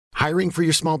Hiring for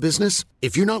your small business?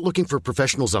 If you're not looking for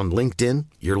professionals on LinkedIn,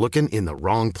 you're looking in the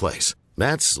wrong place.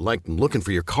 That's like looking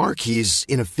for your car keys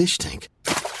in a fish tank.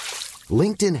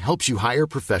 LinkedIn helps you hire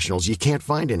professionals you can't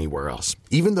find anywhere else,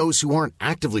 even those who aren't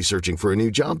actively searching for a new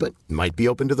job but might be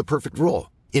open to the perfect role.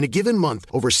 In a given month,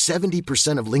 over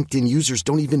 70% of LinkedIn users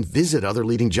don't even visit other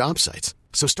leading job sites.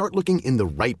 So start looking in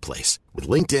the right place.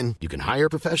 With LinkedIn, you can hire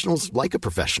professionals like a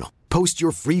professional. Post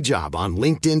your free job on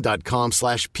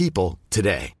linkedin.com/people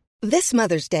today. This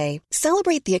Mother's Day,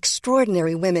 celebrate the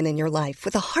extraordinary women in your life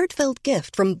with a heartfelt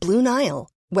gift from Blue Nile.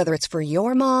 Whether it's for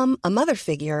your mom, a mother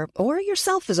figure, or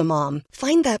yourself as a mom,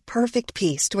 find that perfect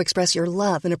piece to express your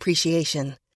love and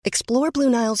appreciation. Explore Blue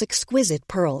Nile's exquisite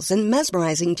pearls and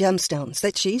mesmerizing gemstones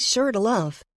that she's sure to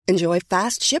love. Enjoy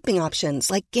fast shipping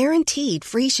options like guaranteed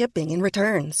free shipping and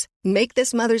returns. Make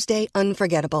this Mother's Day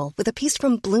unforgettable with a piece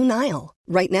from Blue Nile.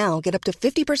 Right now, get up to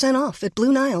 50% off at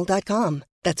BlueNile.com.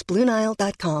 That's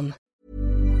BlueNile.com.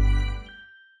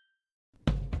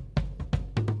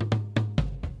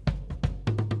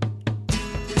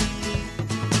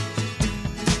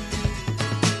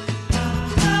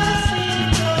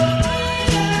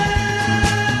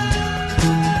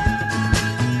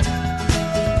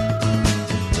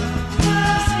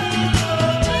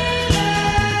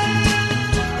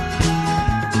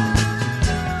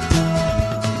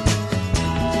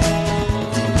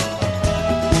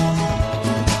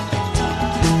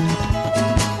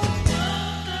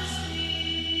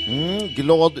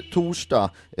 Glad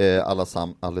torsdag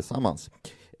allesammans.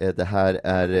 Det här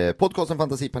är podcasten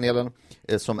Fantasipanelen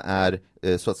som är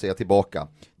så att säga tillbaka.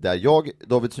 Där jag,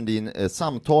 David Sundin,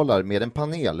 samtalar med en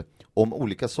panel om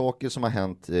olika saker som har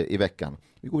hänt i veckan.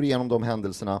 Vi går igenom de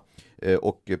händelserna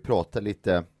och pratar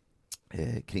lite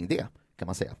kring det, kan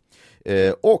man säga.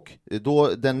 Och då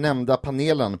den nämnda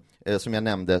panelen som jag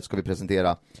nämnde ska vi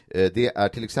presentera. Det är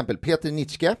till exempel Peter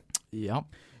Nitschke. Ja.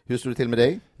 Hur står det till med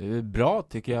dig? Bra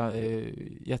tycker jag.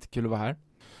 Jättekul att vara här.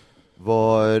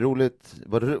 Vad roligt,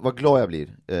 vad glad jag blir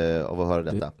av att höra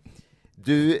detta.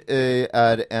 Du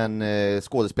är en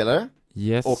skådespelare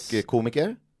och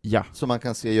komiker. Ja. Som man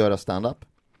kan se göra stand-up.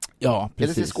 Ja,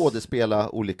 precis. Eller se skådespela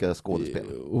olika skådespel.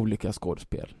 Olika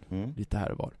skådespel, lite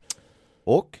här och var.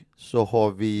 Och så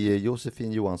har vi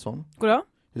Josefin Johansson. Goddag.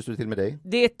 Hur står det till med dig?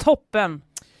 Det är toppen.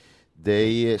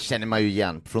 Det känner man ju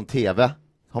igen från tv.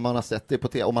 Har man sett det på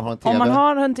tv? Om man har en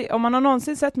tv? Om man har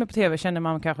någonsin sett mig på tv känner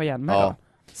man kanske igen mig då.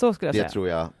 Så skulle jag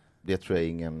säga. Det tror jag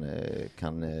ingen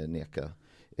kan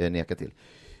neka till.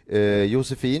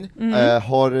 Josefin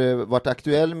har varit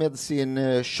aktuell med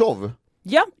sin show.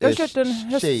 Ja, jag har kört en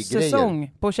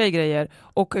höstsäsong på Tjejgrejer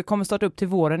och kommer starta upp till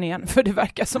våren igen. För det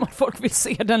verkar som att folk vill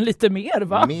se den lite mer,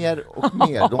 va? Mer och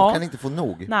mer, de kan inte få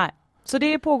nog. Nej, så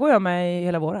det pågår jag med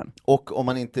hela våren. Och om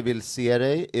man inte vill se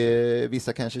dig,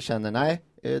 vissa kanske känner, nej,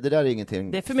 det där är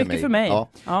ingenting. Det är för mycket för mig.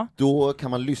 Ja. Då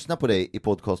kan man lyssna på dig i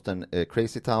podcasten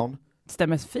Crazy Town.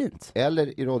 Stämmer fint.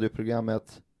 Eller i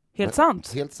radioprogrammet Helt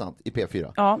sant i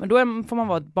P4. Ja, men då får man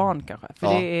vara ett barn kanske. För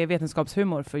det är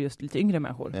vetenskapshumor för just lite yngre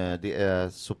människor. Det är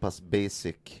så pass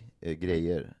basic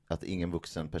grejer att ingen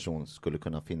vuxen person skulle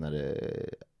kunna finna det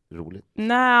roligt.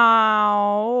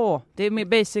 Det är mer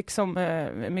basic som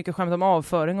mycket skämt om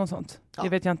avföring och sånt. Det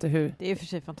vet jag inte hur. Det är för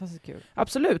sig fantastiskt kul.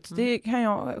 Absolut, det kan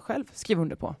jag själv skriva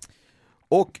under på.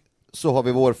 Och så har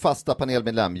vi vår fasta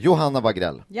panelmedlem Johanna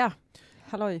Wagrell. Ja,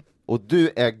 halloj. Och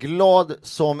du är glad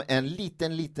som en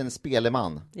liten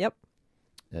speleman. Japp.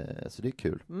 Så det är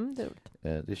kul. Det är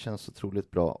roligt. Det känns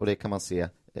otroligt bra. Och det kan man se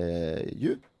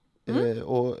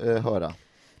och höra.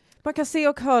 Man kan se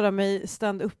och höra mig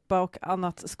stand-uppa och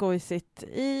annat skojsigt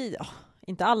i,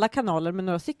 inte alla kanaler, men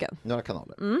några stycken. Några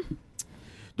kanaler.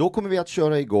 Då kommer vi att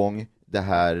köra igång det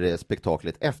här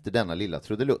spektaklet efter denna lilla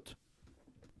trudelutt.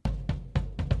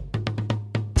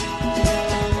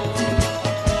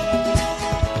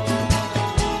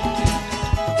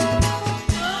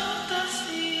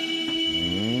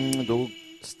 Då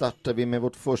startar vi med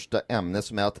vårt första ämne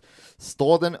som är att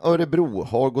staden Örebro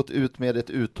har gått ut med ett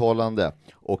uttalande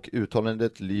och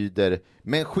uttalandet lyder: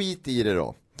 men skit i det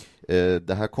då.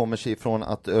 Det här kommer sig från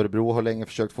att Örebro har länge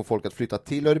försökt få folk att flytta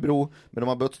till Örebro, men de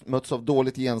har mötts av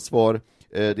dåligt gensvar.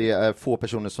 Det är få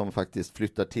personer som faktiskt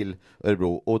flyttar till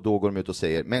Örebro och då går de ut och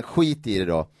säger men skit i det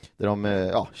då. Där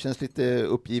de känns lite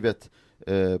uppgivet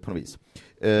på något vis.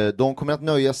 De kommer att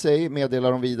nöja sig,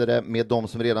 meddelar de vidare, med de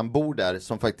som redan bor där,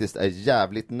 som faktiskt är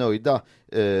jävligt nöjda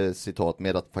citat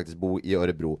med att faktiskt bo i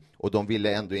Örebro, och de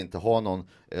ville ändå inte ha någon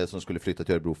som skulle flytta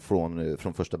till Örebro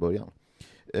från första början.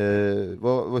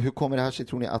 Hur kommer det här sig,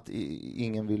 tror ni, att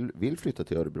ingen vill flytta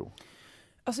till Örebro?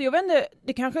 Alltså jag vet inte,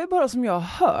 det kanske är bara som jag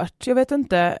har hört. Jag vet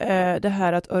inte, det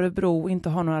här att Örebro inte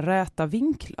har några räta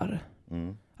vinklar.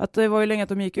 Att det var ju länge att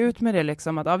de gick ut med det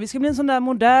liksom, att vi ska bli en sån där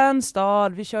modern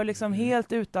stad, vi kör liksom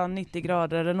helt utan 90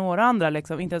 grader eller några andra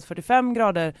liksom, inte ens 45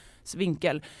 graders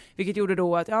vinkel, vilket gjorde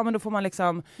då att, men då får man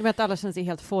liksom... Jag menar att alla känns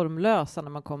helt formlösa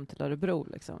när man kom till Örebro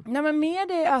liksom. Nej, men med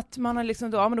det att man har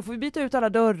liksom då, men då får vi byta ut alla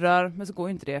dörrar, men så går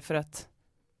inte det för att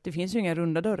det finns ju inga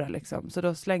runda dörrar liksom, så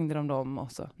då slängde de dem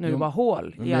och så. Nu är det bara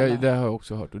hål i alla. Det har jag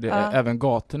också hört. Och det är, även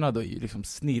gatorna då är ju liksom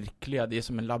snirkliga, det är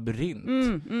som en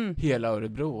labyrint. Hela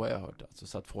Örebro har jag hört, alltså,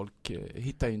 så att folk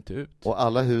hittar ju inte ut. Och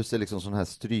alla hus är liksom sådana här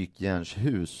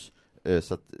strykjärnshus,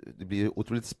 så att det blir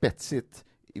otroligt spetsigt.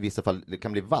 I vissa fall det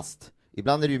kan bli vasst.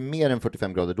 Ibland är det ju mer än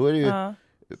 45 grader, då är det ju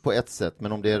på ett sätt.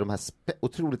 Men om det är de här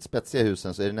otroligt spetsiga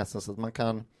husen så är det nästan så att man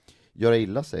kan göra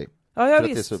illa sig. För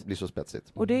visst. att det blir så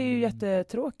spetsigt. Och det är ju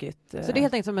jättetråkigt. Så det är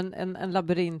helt enkelt som en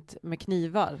labyrint med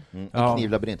knivar. En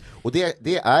knivlabyrint. Och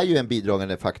det är ju en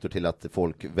bidragande faktor till att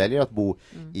folk väljer att bo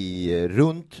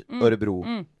runt Örebro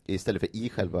istället för i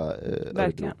själva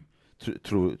Örebro.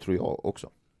 Tror jag också.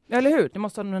 Eller hur? Det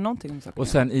måste ha någonting om saker. Och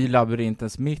sen i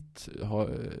labyrintens mitt,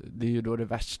 det är ju då det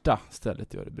värsta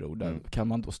stället i Örebro. Där kan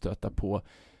man då stöta på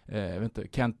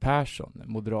Kent Persson,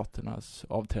 Moderaternas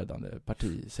avträdande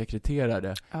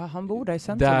partisekreterare. Ja, han bor där i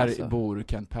centrum. Där alltså. bor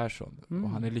Kent Persson. Och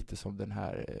han är lite som den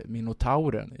här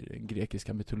minotauren i den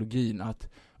grekiska mytologin, att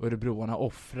örebroarna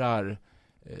offrar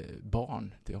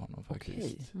barn till honom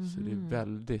faktiskt. Så det är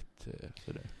väldigt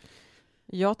sådär.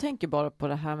 Jag tänker bara på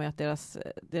det här med att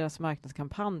deras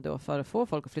marknadskampanj då för att få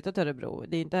folk att flytta till Örebro.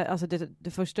 Det är inte, alltså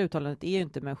det första uttalandet är ju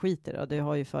inte med skiter, och det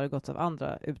har ju föregåtts av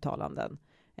andra uttalanden.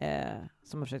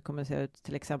 Som har försökt kommunicera ut,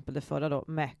 till exempel det förra då,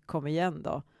 kom igen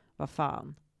då, vad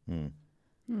fan.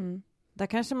 Där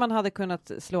kanske man hade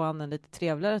kunnat slå an en lite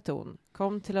trevligare ton.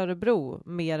 Kom till Örebro,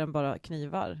 mer än bara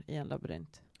knivar i en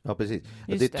labyrint. Ja, precis.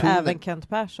 Just det, även Kent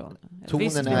Persson.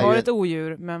 Visst, vi har ett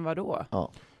odjur, men vadå?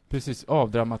 Ja. Precis,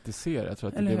 avdramatisera. Jag tror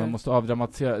att det man måste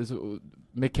avdramatisera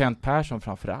med Kent Persson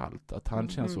framför allt, att han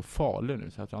känns så farlig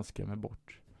nu så att han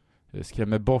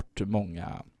skrämmer bort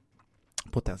många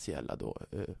potentiella då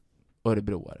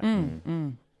örebroare.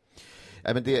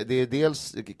 Ja, men det är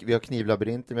dels, vi har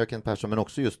knivlabyrinten, vi har Kent Persson, men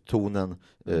också just tonen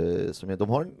de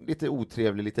har en lite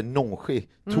otrevlig, lite nonchig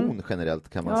ton generellt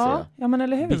kan man säga. Ja, men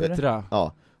eller hur? Bittra.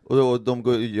 Ja. Och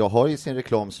jag har ju sin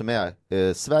reklam som är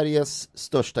Sveriges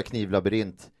största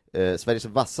knivlabyrint, Sveriges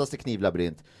vassaste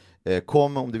knivlabyrint.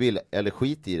 Kom om du vill, eller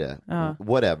skit i det.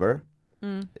 Whatever.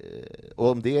 Och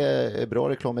om det är bra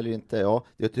reklam eller inte,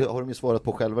 det har de ju svarat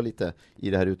på själva lite i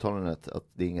det här uttalandet, att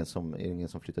det är ingen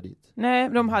som flyttar dit. Nej,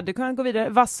 de hade kunnat gå vidare.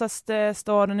 Vassaste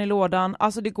staden i lådan.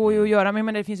 Alltså det går ju att göra,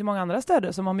 men det finns ju många andra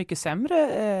städer som har mycket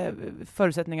sämre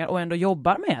förutsättningar och ändå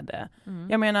jobbar med det.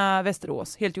 Jag menar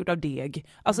Västerås, helt gjort av deg.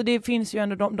 Alltså det finns ju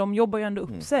ändå, de jobbar ju ändå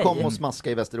upp sig. Kom och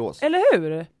smaska i Västerås. Eller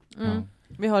hur?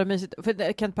 Vi har det mysigt.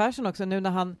 För Kent Persson också, nu när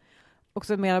han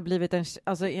också mer har blivit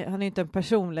han är inte en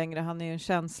person längre, han är en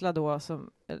känsla då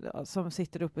som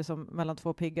sitter uppe som mellan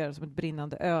två piggar, som ett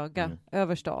brinnande öga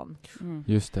över stan.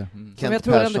 Just det. Som jag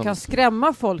tror ändå kan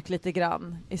skrämma folk lite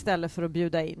grann istället för att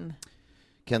bjuda in.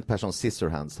 Kent Persson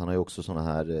Scissorhands, han har ju också såna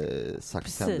här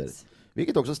saxtänder.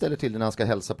 Vilket också ställer till det när han ska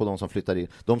hälsa på de som flyttar in.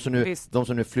 De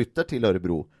som nu flyttar till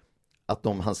Örebro, att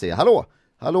han säger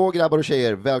Hallå grabbar och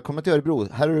tjejer, välkommen till Örebro.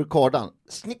 Här är kardan.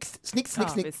 Snick.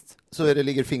 Så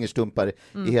ligger fingerstumpar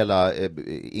i hela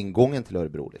ingången till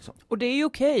Örebro. Liksom. Och det är ju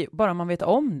okej, bara man vet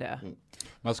om det.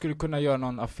 Man skulle kunna göra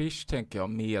någon affisch, tänker jag,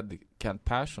 med Kent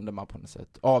Persson, där man på något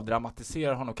sätt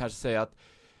avdramatiserar honom och kanske säga att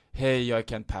hej, jag är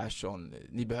Kent Persson,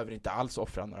 ni behöver inte alls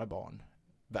offra några barn.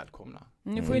 Välkomna.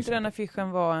 Nu får inte den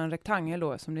affischen vara en rektangel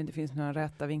då, som det inte finns några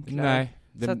räta vinklar. Nej,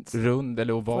 det är rund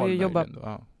eller oval. Får ju jobba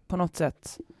på något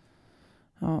sätt.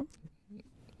 Ja.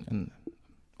 En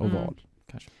oval,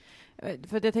 kanske.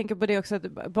 För jag tänker på det också,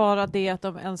 att bara det att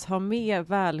de ens har med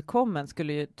välkommen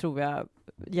skulle ju, tror jag,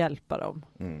 hjälpa dem.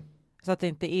 Så att det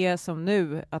inte är som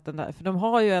nu, att för de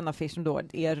har ju en affisch som då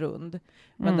är rund,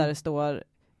 men där det står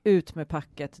ut med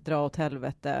packet, dra åt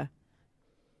helvete,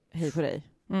 hej på dig.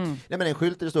 Nej, men en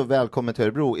skylt där det står välkommen till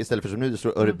Örebro istället för som nu det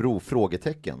står Örebro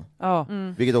frågetecken.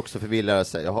 Vilket också förvillar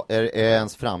sig. Är jag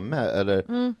ens framme eller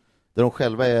där de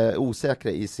själva är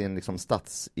osäkra i sin liksom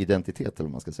stadsidentitet, eller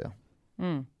vad man ska säga.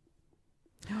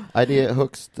 Nej, det är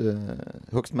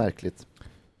högst märkligt.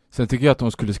 Sen tycker jag att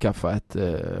de skulle skaffa ett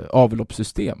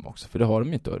avloppssystem också, för det har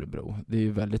de inte i Örebro. Det är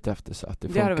ju väldigt eftersatt.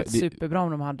 Det hade varit superbra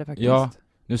om de hade faktiskt. Ja,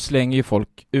 nu slänger ju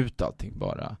folk ut allting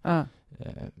bara.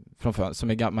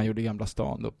 Som man gjorde i Gamla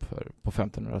stan upp på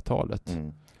 1500-talet.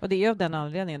 Och det är av den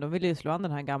anledningen. De vill ju slå an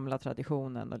den här gamla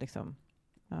traditionen och liksom...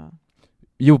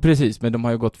 Jo, precis, men de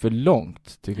har ju gått för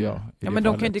långt, tycker jag. Ja, men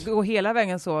de kan ju inte gå hela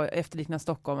vägen så efterlikna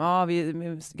Stockholm. Ja, vi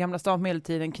Gamla stan på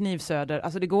medeltiden, Knivsöder.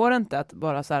 Alltså det går inte att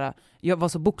bara så här vara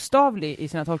så bokstavlig i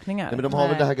sina tolkningar. Nej, men de har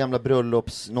väl det här gamla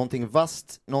någonting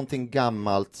vasst, någonting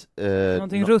gammalt,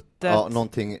 någonting ruttet. Ja,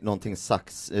 någonting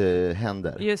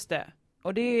händer. Just det.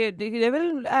 Och det är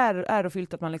väl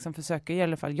ärofyllt att man liksom försöker i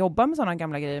alla fall jobba med sådana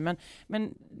gamla grejer.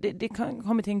 Men det kan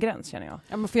komma till en gräns, känner jag.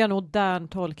 Ja, man får göra en modern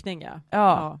tolkning,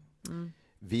 ja. Mm.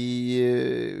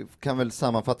 Vi kan väl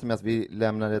sammanfatta med att vi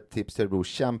lämnar ett tips till Örebro.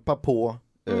 Kämpa på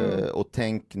och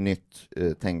tänk nytt.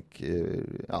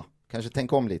 Kanske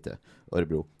tänk om lite,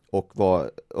 Örebro. Och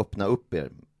öppna upp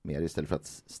er mer istället för att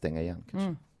stänga igen.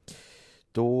 Kanske.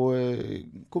 Då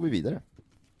går vi vidare.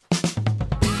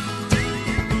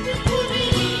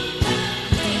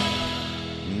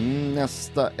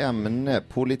 Nästa ämne,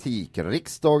 politik.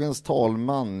 Riksdagens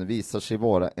talman visar sig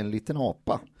vara en liten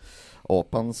apa.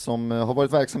 Apan som har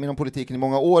varit verksam inom politiken i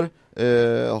många år,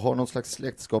 har någon slags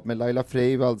släktskap med Laila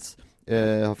Freivalds,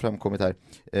 har framkommit här.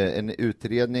 En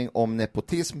utredning om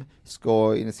nepotism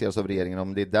ska initieras av regeringen,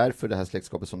 om det är därför det här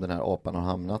släktskapet som den här apan har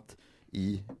hamnat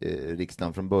i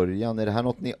riksdagen från början. Är det här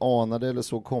något ni anade eller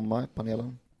såg komma,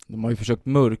 panelen? De har ju försökt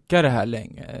mörka det här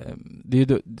länge.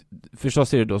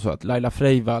 Förstås är det då så att Laila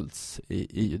Freivalds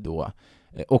är ju då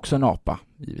också en apa,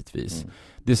 givetvis.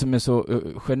 Det som är så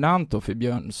genant då för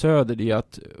Björn Söder är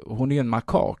att hon är en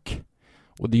makak.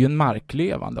 Och det är ju en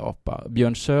marklevande apa.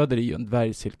 Björn Söder är ju en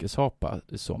dvärgsilkesapa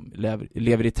som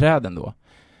lever i träden då.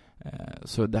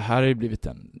 Så det här har ju blivit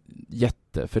en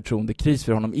jätteförtroendekris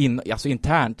för honom alltså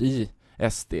internt i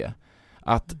SD.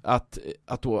 Att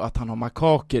han har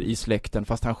makaker i släkten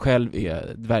fast han själv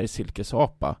är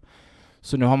dvärgsilkesapa.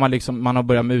 Så nu har man har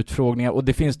börjat med utfrågningar och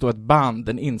det finns då ett band,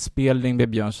 en inspelning med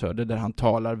Björn Söder där han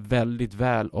talar väldigt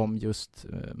väl om just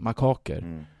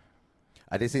makaker.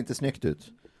 Ja, det ser inte snyggt ut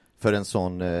för en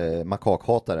sån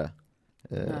makakhatare.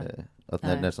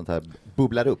 När sånt här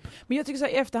bubblar upp. Men jag tycker så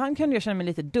här, i efterhand kan jag känna mig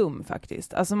lite dum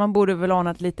faktiskt. Alltså man borde väl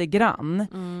anat lite grann.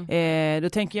 Då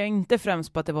tänker jag inte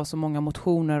främst på att det var så många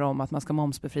motioner om att man ska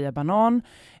momsbefria banan.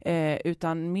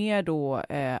 Utan mer då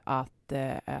att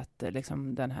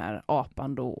liksom den här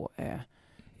apan då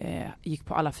gick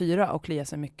på alla fyra och kliade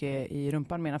sig mycket i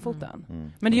rumpan med ena foten.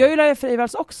 Men det gör ju Laila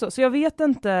Freivalds också, så jag vet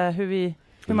inte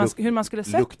hur man skulle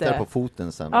sett det. Luktar på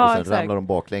foten sen och sen ramlar de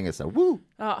baklänges. Woo!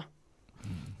 Ja.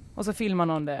 Och så filmar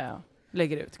någon det och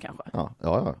lägger ut kanske.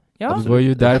 Ja. Det var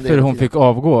ju därför hon fick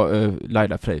avgå,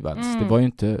 Laila Freivalds. Det var ju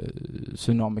inte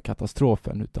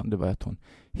tsunamikatastrofen, utan det var att hon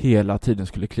hela tiden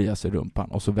skulle klia sig i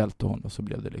rumpan och så välte hon och så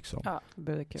blev det liksom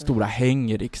stora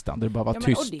häng i riksdagen där det bara var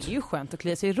tyst. Och det är ju skönt att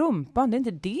klia sig i rumpan, det är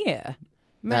inte det.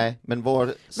 Nej, men sak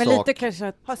lite kanske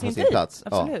att ha sin plats.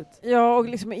 Absolut. Ja, och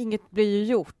liksom inget blir ju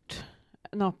gjort.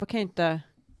 Napa kan ju inte...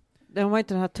 De har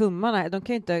inte den här tummarna. De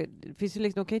kan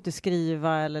ju inte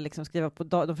skriva eller liksom skriva på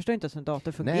de förstår inte hur en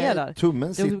dator fungerar. Nej,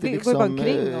 tummen sitter liksom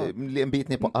en bit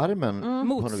ner på armen.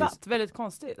 Motsatt, väldigt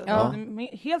konstigt. Ja.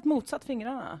 Helt motsatt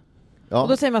fingrarna. Ja, och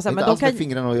då säger man så här, men de kan med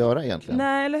fingrarna att göra egentligen.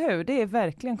 Nej, eller hur? Det är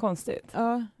verkligen konstigt.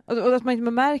 Ja. Och att man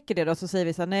inte märker det då, så säger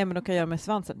vi så här, nej men de kan göra med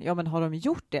svansen. Ja, men har de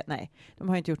gjort det? Nej, de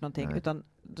har inte gjort någonting, utan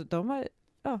de har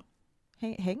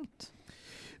hängt.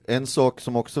 En sak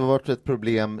som också har varit ett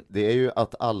problem, det är ju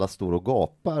att alla står och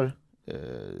gapar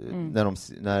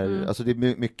alltså det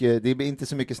är mycket, det är inte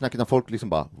så mycket snack utan folk liksom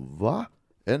bara, va?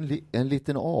 En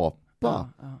liten apa?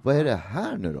 Vad är det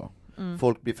här nu då?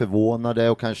 Folk blir förvånade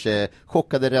och kanske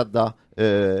chockade, rädda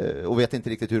och vet inte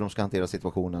riktigt hur de ska hantera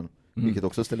situationen, vilket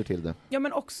också ställer till det. Ja,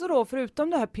 men också då, förutom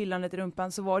det här pillandet i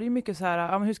rumpan så var det ju mycket så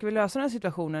här, men hur ska vi lösa den här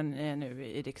situationen nu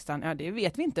i riksdagen? Ja, det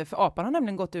vet vi inte, för apan har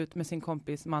nämligen gått ut med sin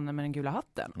kompis, mannen med den gula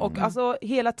hatten. Och alltså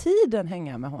hela tiden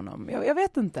hänga med honom. Jag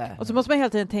vet inte. Och så måste man hela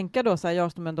tiden tänka då, så här,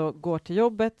 jag som ändå går till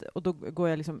jobbet och då går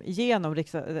jag liksom igenom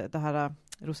det här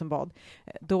Rosenbad.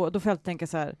 Då får jag tänka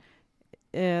så här,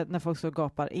 när folk så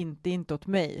gapar, inte åt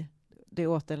mig, det är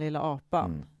åt den lilla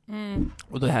apan.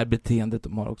 Och det här beteendet,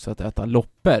 de har också att äta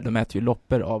loppor, de äter ju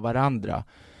loppor av varandra.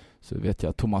 Så vet jag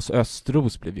att Thomas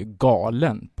Östros blev ju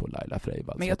galen på Laila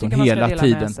Freivalds. Men jag tycker man ska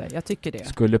dela med sig. Jag tycker det.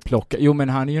 Skulle plocka. Jo, men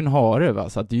han är ju en hare, va?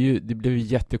 Så att det blev ju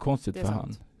jättekonstigt för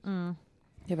han.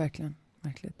 Det är verkligen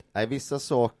märkligt. Nej, vissa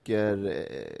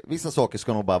saker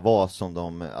ska nog bara vara som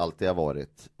de alltid har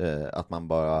varit. Att man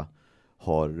bara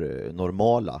har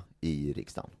normala i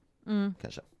riksdagen.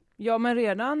 Kanske. Ja, men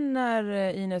redan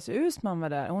när Ines Uusmann var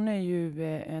där, hon är ju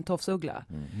en tofsugla.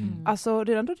 Alltså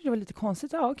redan då tyckte det var lite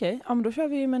konstigt. Ja, okej. Ja, men då kör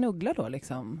vi med en uggla då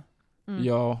liksom.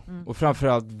 Ja, och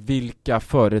framförallt vilka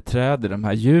företräder de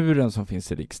här djuren som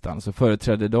finns i riksdagen? Så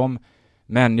företräder de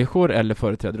människor eller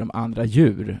företräder de andra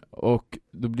djur? Och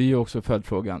då blir ju också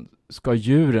följdfrågan, ska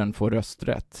djuren få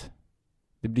rösträtt?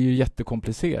 Det blir ju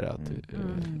jättekomplicerat.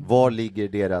 Var ligger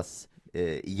deras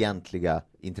egentliga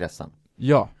intressen?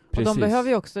 Ja, precis. Och de behöver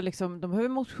ju också de behöver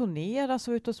motionera,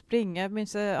 så ut och springa. Jag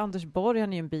minns Anders Borg,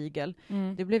 han är ju en beagle.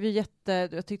 Det blev ju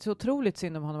jag tyckte så otroligt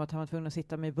synd om honom att han var tvungen att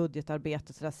sitta med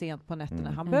budgetarbetet så där sent på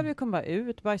nätterna. Han behöver ju komma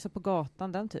ut, bajsa på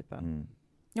gatan, den typen.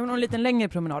 Ja, men en liten längre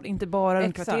promenad, inte bara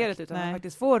runt kvarteret utan man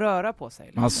faktiskt får röra på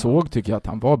sig. Man såg, tycker jag, att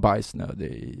han var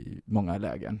bajsnödig i många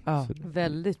lägen. Ja,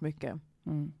 väldigt mycket.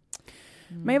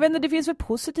 Men jag vet inte, det finns väl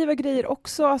positiva grejer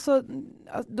också, alltså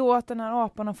då att den här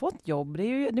apan har fått jobb,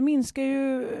 det minskar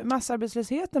ju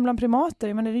massarbetslösheten bland primater.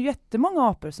 Jag menar, det är ju jättemånga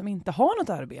apor som inte har något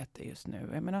arbete just nu.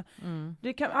 Jag menar,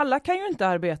 alla kan ju inte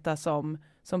arbeta som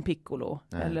Piccolo.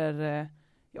 Nej. Eller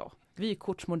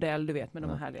vykortsmodell, du vet, med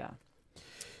de härliga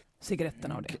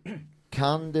cigaretterna och det.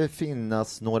 Kan det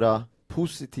finnas några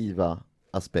positiva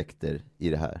aspekter i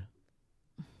det här?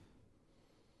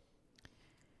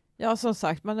 Ja, som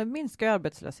sagt, man minskar ju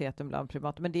arbetslösheten bland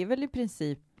primater, men det är väl i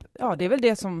princip... Ja, det är väl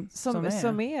det som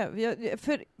är.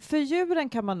 För djuren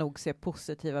kan man nog se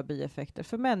positiva bieffekter.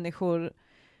 För människor,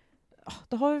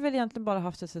 då har vi väl egentligen bara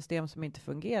haft ett system som inte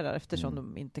fungerar eftersom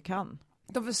de inte kan.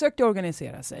 De försökte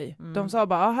organisera sig. De sa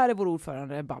bara, här är vår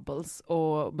ordförande Bubbles.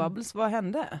 Och Bubbles, vad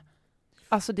hände?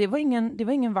 Alltså det var ingen vacker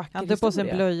historia. Han tog på sig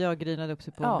en blöja och grinade upp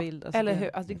sig på en bild. Alltså eller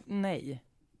hur? Alltså, nej.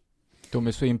 De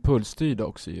är så impulsstyrda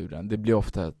också, djuren. Det blir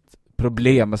ofta ett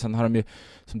problem. Men sen har de ju,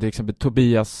 som till exempel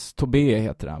Tobé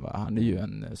heter han, va? Han är ju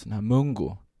en sån här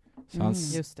mungo. Så han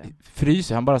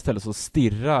fryser, han bara ställer sig och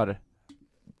stirrar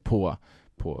på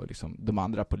liksom de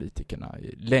andra politikerna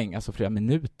länge, alltså flera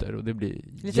minuter, och det blir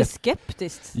lite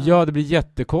skeptiskt. Så. Ja, det blir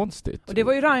jättekonstigt. Och det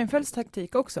var ju Reinfeldts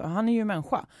taktik också. Han är ju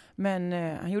människa, men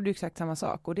han gjorde ju exakt samma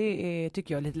sak, och det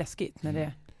tycker jag är lite läskigt när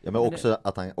det. Ja, men också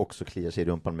att han också kliar sig i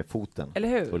rumpan med foten. Eller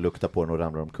hur? Och luktar på den och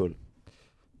ramlar omkull.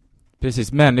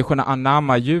 Precis, människorna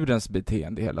anammar djurens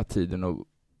beteende hela tiden, och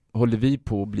håller vi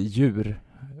på att bli djur,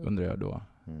 undrar jag då.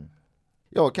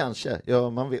 Ja, kanske. Ja,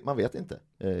 man vet inte,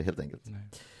 helt enkelt.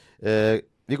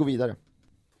 Vi går vidare.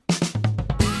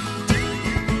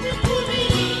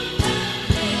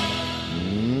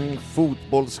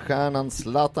 Fotbollsstjärnan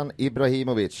Zlatan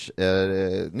Ibrahimovic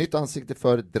är nytt ansikte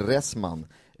för Dressman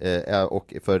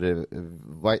och för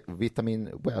Vitamin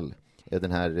Well,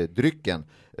 den här drycken,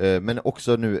 men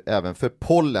också nu även för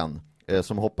Pollen,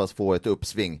 som hoppas få ett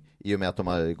uppsving i och med att de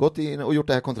har gått in och gjort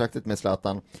det här kontraktet med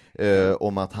Zlatan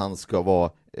om att han ska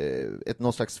vara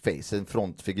någon slags face, en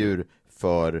frontfigur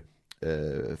för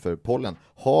Pollen.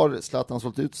 Har Zlatan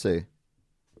sålt ut sig,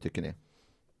 tycker ni?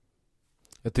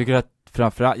 Jag tycker att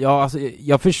framförallt,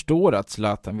 jag förstår att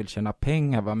Zlatan vill tjäna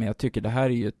pengar, men jag tycker det här är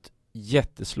ju ett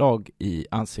jätteslag i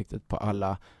ansiktet på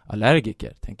alla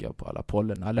allergiker, tänker jag på alla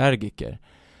pollenallergiker,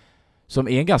 som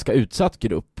är en ganska utsatt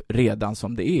grupp redan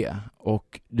som det är.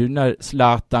 Och nu när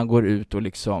Zlatan går ut och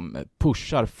liksom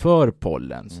pushar för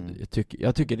pollen, så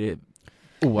jag tycker det är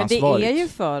oansvarigt. Men det är ju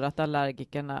för att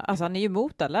allergikerna, alltså han är ju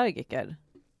mot allergiker.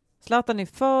 Zlatan är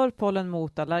för pollen,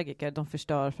 mot allergiker. De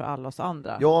förstör för alla oss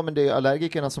andra. Ja, men det är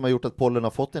allergikerna som har gjort att pollen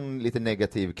har fått en lite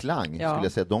negativ klang. Skulle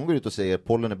jag säga. De går ut och säger att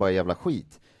pollen är bara jävla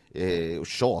skit. Och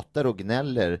tjatar och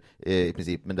gnäller i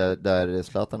princip. Men där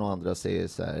Zlatan och andra säger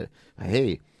så här: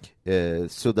 hej,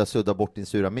 sudda bort din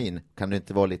suramin. Kan du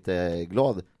inte vara lite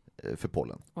glad för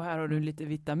pollen? Och här har du lite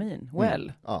vitamin.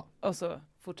 Well. Ja. Och så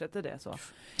fortsätter det så.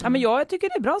 Ja, men jag tycker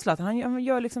det är bra, Zlatan. Han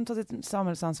gör liksom, tar sitt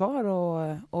samhällsansvar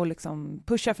och liksom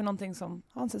pushar för någonting som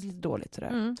anses lite dåligt.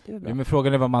 Sådär. Det är bra. Ja, men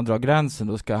frågan är var man drar gränsen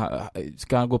då.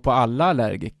 Ska han gå på alla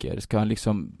allergiker? Ska han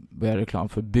liksom börja reklam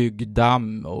för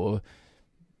byggdamm och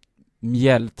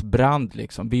mjältbrand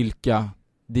liksom? Vilka?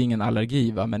 Det är ingen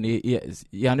allergi, va? Men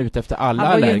är han ute efter alla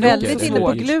allergiker? Han var ju väldigt inne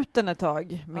på gluten ett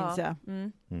tag, minns jag.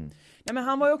 Ja, men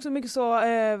han var ju också mycket så,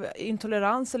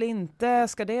 intolerans eller inte,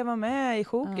 ska det vara med i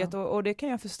sjoket? Och det kan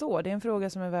jag förstå, det är en fråga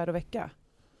som är värd att väcka.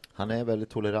 Han är väldigt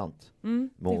tolerant.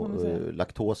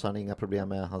 Laktos har han inga problem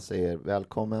med. Han säger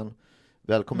välkommen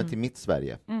till mitt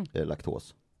Sverige,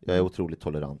 laktos. Jag är otroligt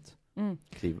tolerant.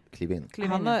 Kliv in.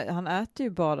 Han äter ju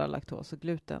bara laktos och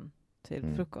gluten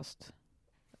till frukost.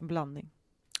 En blandning.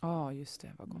 Ja, just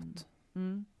det, vad gott.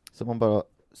 Så man bara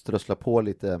strösslar på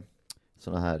lite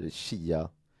såna här chia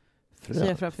för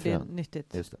det är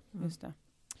nyttigt. Just det.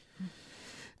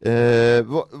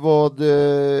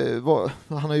 Vad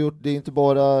han har gjort, det är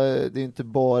inte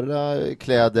bara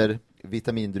kläder,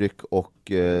 vitamindryck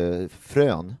och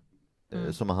frön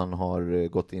som han har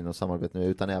gått in och samarbetat med,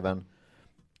 utan även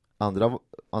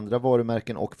andra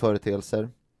varumärken och företeelser.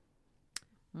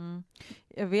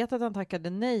 Jag vet att han tackade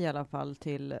nej i alla fall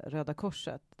till Röda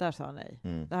Korset. Där sa han nej.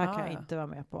 Det här kan jag inte vara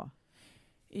med på.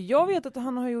 Jag vet att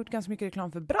han har gjort ganska mycket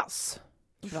reklam för brass.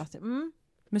 Brass.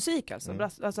 Musik alltså.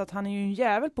 Brass, alltså att han är ju en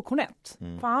jävel på kornett.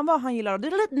 Fan vad han gillar.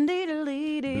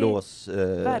 Blås.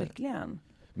 Verkligen.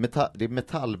 Det är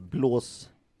metallblås.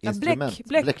 Instrument.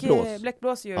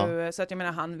 Bläckblås ju, så att jag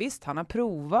menar han har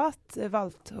provat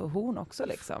valthorn också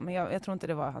liksom. Men jag tror inte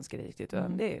det var hans grej riktigt,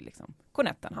 utan det är liksom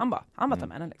kornetten. Han bara tar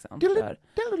med den liksom.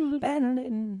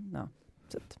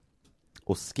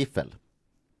 Och skiffel.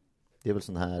 Det är väl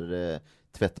sån här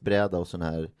tvättbräda och sån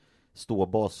här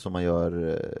ståbas som man gör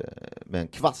med en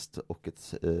kvast och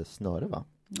ett snöre, va?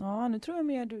 Ja, nu tror jag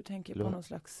mer du tänker på någon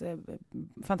slags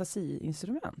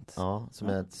fantasiinstrument. Ja, som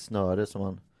är ett snöre som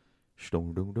man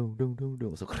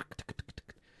så.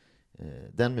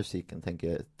 Den musiken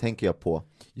tänker jag på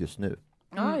just nu.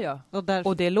 Ja.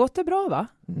 Och det låter bra, va?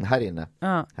 Här inne.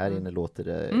 Här inne låter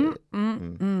det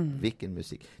vilken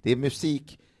musik. Det är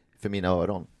musik för mina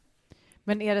öron.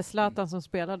 Men är det Zlatan som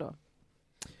spelar då?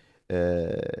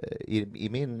 I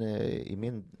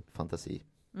min fantasi.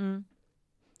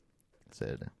 Så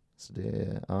är det. Så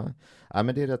det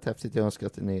men det är rätt häftigt. Jag önskar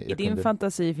att I din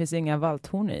fantasi finns inga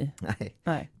valthorn i?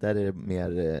 Nej. Där är det mer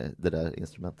det där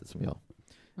instrumentet som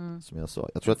jag sa.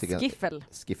 Jag tror att det är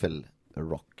skiffel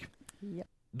rock. Ja.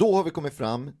 Då har vi kommit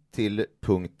fram till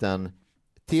punkten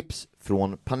tips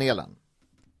från panelen.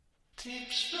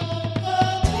 Tips från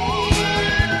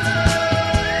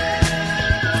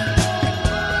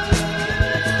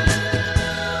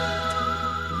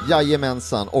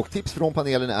Jajamensan, och tips från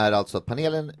panelen är alltså att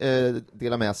panelen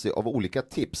delar med sig av olika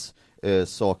tips,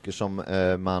 saker som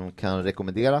man kan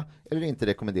rekommendera eller inte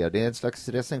rekommendera. Det är en slags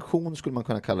recension skulle man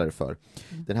kunna kalla det för.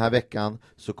 Den här veckan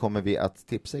så kommer vi att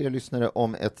tipsa er lyssnare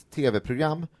om ett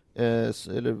tv-program,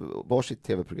 eller varsitt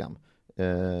tv-program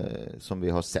som vi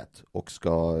har sett och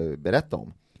ska berätta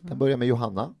om. Jag kan börja med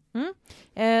Johanna.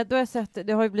 Då har jag sett,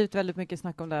 det har ju blivit väldigt mycket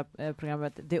snack om det här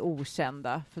programmet Det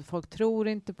Okända, för folk tror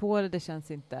inte på det, det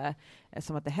känns inte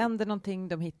som att det händer någonting,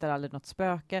 de hittar aldrig något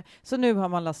spöke, så nu har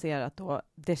man lanserat då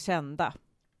Det Kända,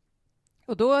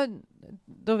 och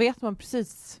då vet man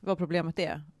precis vad problemet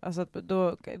är. Alltså att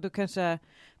då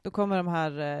kommer de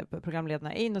här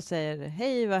programledarna in och säger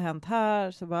hej, vad har hänt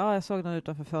här? Så bara, jag såg någon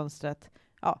utanför fönstret,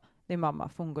 det är mamma,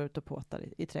 för hon går ut och påtar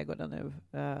i trädgården nu,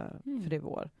 för det är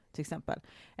vår, till exempel.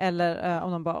 Eller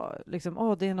om de bara,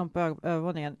 liksom, det är någon på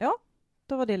övervåningen. Ja,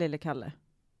 då var det lille Kalle.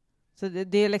 Så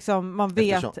det är liksom, man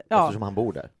vet... Eftersom han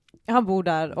bor där. Han bor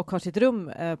där och har sitt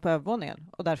rum på övervåningen.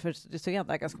 Och därför så är han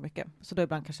där ganska mycket. Så då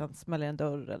ibland kanske han smäller en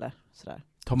dörr eller sådär.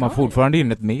 Tar man fortfarande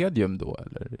in ett medium då,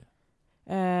 eller?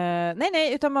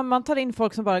 Nej, utan man tar in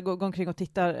folk som bara går omkring och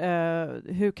tittar.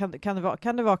 Hur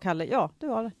kan det vara Kalle? Ja, det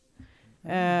var det.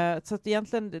 Så att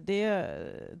egentligen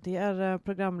det är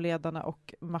programledarna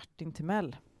och Martin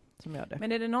Timell som gör det.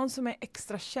 Men är det någon som är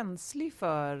extra känslig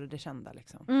för Det Kända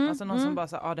liksom? Alltså någon som bara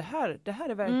sa, det här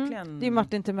är verkligen... Det är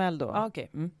Martin Timell då. Okay.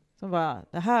 Som bara,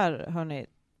 det här hörni,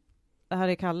 det här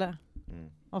är Kalle.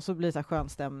 Och så blir det så här skön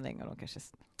stämning och de kanske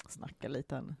snackar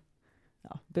lite,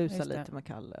 busar lite med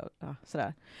Kalle och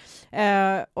sådär.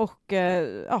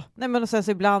 Nej, men och sen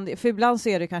så ibland så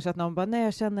är det kanske att någon bara, nej,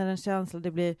 jag känner en känsla,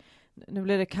 nu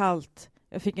blir det kallt,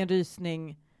 jag fick en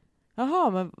rysning. Jaha,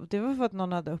 men det var för att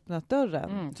någon hade öppnat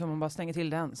dörren. Så man bara stänger till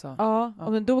den. Så. Ja.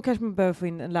 Men då kanske man behöver få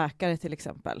in en läkare till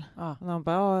exempel. Och någon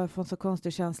bara, jag får en så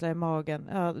konstig känsla i magen.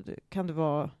 Kan det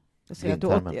vara...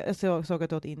 Jag såg att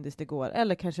du åt indiskt igår.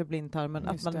 Eller kanske blindtarmen.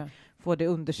 Att man får det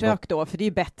undersökt då. För det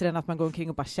är bättre än att man går omkring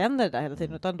och bara känner det där hela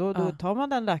tiden. Utan då tar man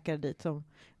den läkare dit som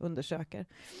undersöker.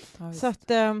 Så att...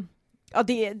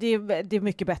 det är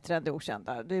mycket bättre än Det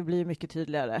Okända. Det blir mycket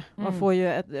tydligare. Man får ju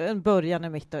en början,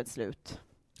 en mitt och ett slut.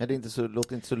 Ja,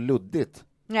 låter inte så luddigt.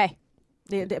 Nej,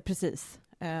 det är precis.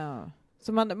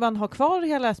 Så man har kvar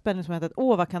hela spänningsmomentet.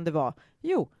 Vad kan det vara?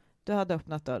 Jo, du hade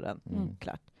öppnat dörren.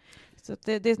 Klart. Så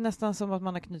det är nästan som att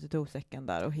man har knutit ihop säcken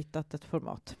där och hittat ett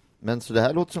format. Men så det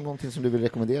här låter som någonting som du vill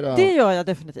rekommendera? Det gör jag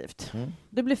definitivt.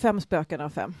 Det blir 5 spöken av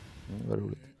 5. Vad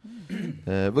roligt.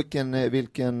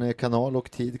 Vilken kanal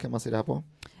och tid kan man se det här på?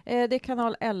 Det är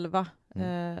kanal 11.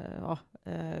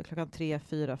 Klockan 3,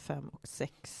 4, 5 och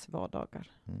 6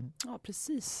 vardagar. Ja,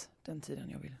 precis den tiden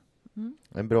jag vill.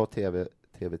 En bra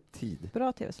tv-tid.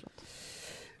 Bra tv-slott.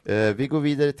 Vi går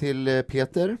vidare till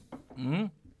Peter.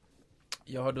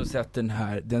 Jag har då sett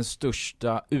den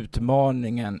största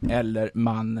utmaningen, eller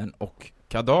Mannen och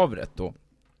kadavret då.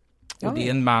 Och det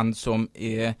är en man som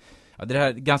är, det här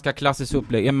är ganska klassiskt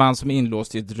upplägg, en man som är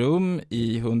inlåst i ett rum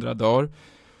i 100 dagar.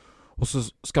 Och så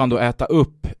ska han då äta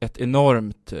upp ett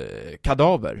enormt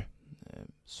kadaver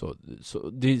Så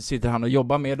det sitter han och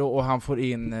jobbar med då, och han får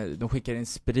in, de skickar in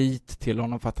sprit till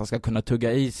honom för att han ska kunna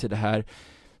tugga i sig det här.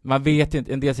 Man vet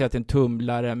inte, en del säger att det är en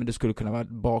tumlare, men det skulle kunna vara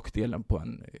bakdelen på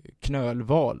en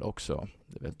knölval också,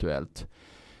 eventuellt.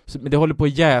 Men det håller på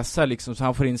att jäsa liksom, så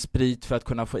han får in sprit för att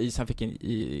kunna få i sig. Han fick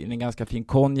in en ganska fin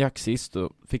konjak sist,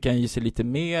 och fick han i sig lite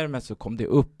mer, men så kom det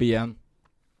upp igen.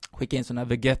 Skicka in sån här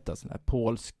vegetta, sån här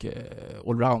polsk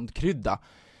allround-krydda,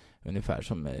 ungefär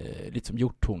som lite som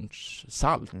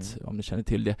hjorthornssalt, om ni känner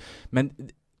till det. Men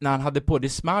när han hade på det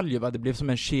small ju, det blev som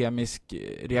en kemisk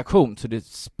reaktion, så det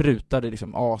sprutade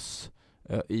liksom as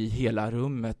i hela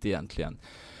rummet egentligen.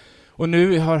 Och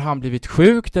nu har han blivit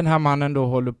sjuk, den här mannen då,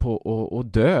 håller på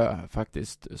att dö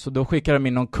faktiskt. Så då skickar de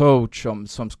in någon coach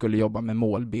som skulle jobba med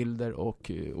målbilder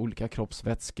och olika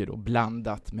kroppsvätskor och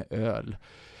blandat med öl.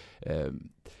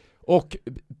 Och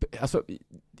alltså,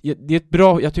 det är ett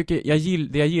bra, det jag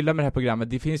gillar med det här programmet,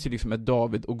 det finns ju liksom ett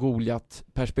David och Goliat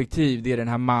perspektiv. Det är den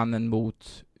här mannen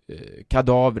mot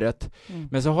kadavret.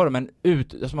 Men så har de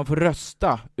alltså man får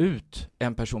rösta ut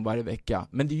en person varje vecka,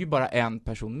 men det är ju bara en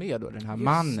person med då, den här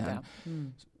mannen.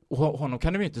 Och honom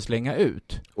kan de ju inte slänga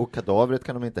ut. Och kadavret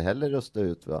kan de inte heller rösta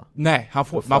ut, va? Nej,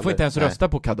 man får inte ens rösta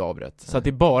på kadavret. Så att det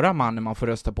är bara mannen man får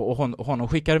rösta på, och honom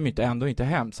skickar de ju ändå inte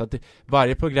hem. Så att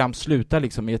varje program slutar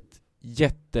liksom i ett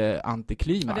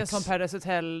jätteantiklimax. Ja, det är som Paradise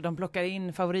Hotel, de plockar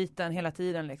in favoriten hela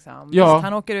tiden liksom. Ja.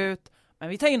 Han åker ut, men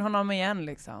vi tar in honom igen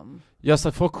liksom. Ja,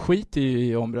 så folk skiter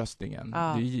i omröstningen.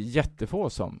 Ja. Det är jättefå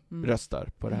som röstar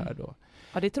på det här då.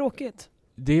 Ja, det är tråkigt.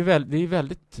 Det är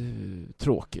väldigt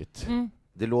tråkigt.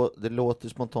 Det låter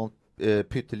spontant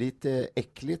pyttelite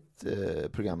äckligt,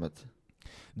 programmet.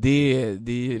 Det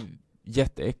är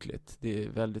jätteäckligt. Det är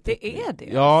väldigt äckligt. Är det?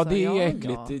 Ja, alltså, det är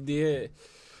äckligt.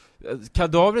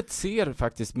 Kadavret ser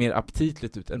faktiskt mer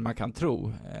aptitligt ut än man kan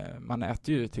tro. Man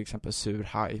äter ju till exempel sur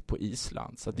haj på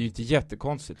Island, så det är ju inte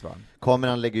jättekonstigt, va?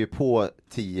 Kameran lägger ju på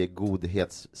 10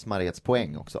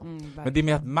 smarrighetspoäng också. Men det är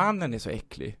med att mannen är så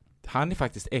äcklig. Han är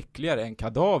faktiskt äckligare än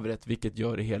kadavret, vilket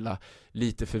gör det hela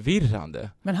lite förvirrande.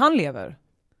 Men han lever?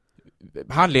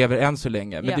 Han lever än så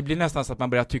länge, men det blir nästan så att man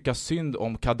börjar tycka synd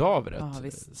om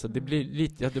kadavret. Så det blir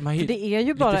lite... det är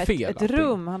ju bara ett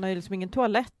rum, han har ju liksom ingen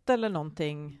toalett eller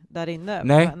någonting där inne.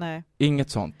 Nej. Inget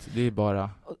sånt, det är bara...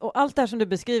 Och allt det här som du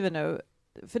beskriver nu,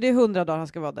 för det är 100 dagar han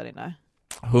ska vara där inne.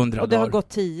 100 dagar. Och det har gått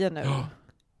 10 nu.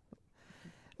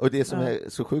 Och det som är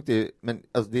så sjukt är ju, men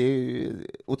alltså det är ju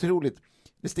otroligt.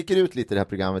 Det sticker ut lite det här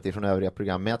programmet ifrån övriga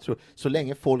program, men jag tror så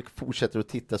länge folk fortsätter att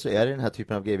titta så är det den här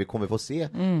typen av grejer vi kommer få se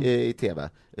i tv.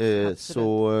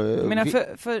 Så jag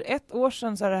menar, för ett år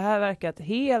sedan så har det här verkat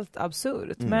helt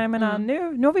absurt. Men jag menar,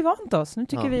 nu har vi vant oss. Nu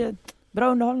tycker vi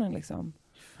bra underhållning liksom.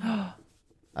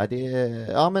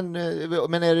 Ja, men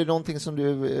är det någonting som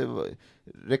du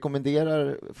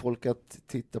rekommenderar folk att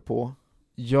titta på?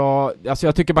 Ja, alltså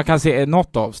jag tycker man kan se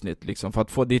något avsnitt liksom, för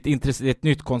att få det är ett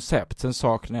nytt koncept. Sen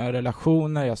saknar jag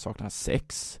relationer, jag saknar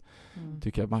sex.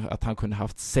 Tycker jag att han kunde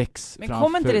haft sex. Men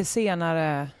kommer inte det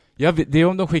senare? Ja, det är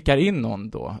om de skickar in någon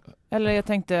då. Eller jag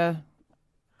tänkte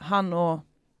han och...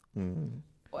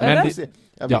 Eller?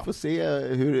 Vi får se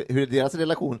hur deras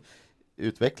relation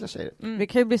utvecklar sig. Det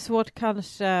kan ju bli svårt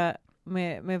kanske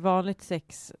med vanligt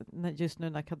sex just nu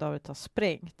när kadavret har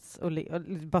sprängts och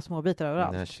bara små bitar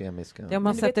överallt. Den kemiska. Ja,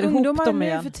 man sätter ihop dem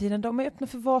igen. Nu för tiden, de är öppna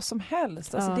för vad som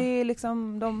helst. Alltså det är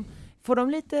liksom, får de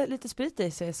lite sprit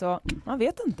i sig, så man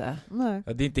vet inte. Nej.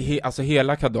 Ja, det är inte alltså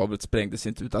hela kadavret sprängdes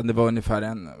inte, utan det var ungefär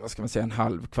en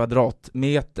halv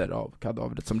kvadratmeter av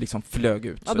kadavret som liksom flög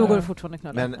ut. Ja, då går det fortfarande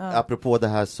knulla. Men apropå det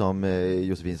här som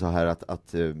Josefin sa här,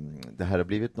 att det här har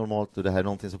blivit normalt och det här är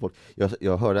någonting som folk...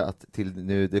 Jag hörde att till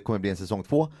nu det kommer bli en säsong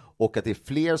 2 och att det är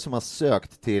fler som har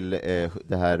sökt till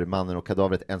det här mannen och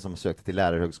kadavret än som har sökt till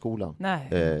lärarhögskolan.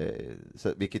 Nej.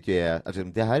 Så, vilket ju är... Alltså,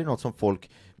 det här är något som folk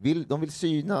de vill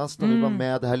synas, de vill vara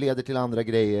med, det här leder till andra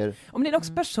grejer. Om det är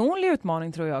också personlig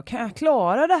utmaning, tror jag. Kan jag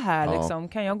klara det här liksom?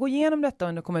 Kan jag gå igenom detta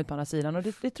och komma ut på andra sidan? Och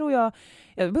det tror jag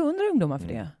beundrar ungdomar för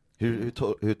det.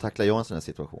 Hur tacklar jag en sån här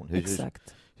situation?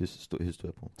 Exakt. Hur står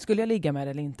jag på? Skulle jag ligga med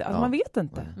det eller inte? Alltså man vet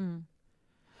inte.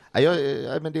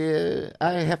 Men det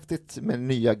är häftigt med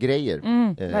nya grejer.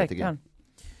 Verkligen.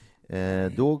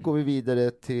 Då går vi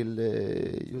vidare till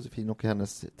Josefin och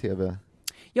hennes tv.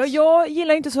 Ja, jag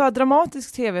gillar inte så här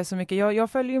dramatisk tv så mycket.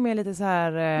 Jag följer ju med lite så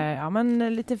här,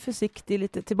 lite försiktig,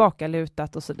 lite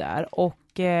tillbakalutat och sådär.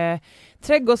 Och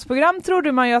trädgårdsprogram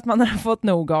trodde man ju att man hade fått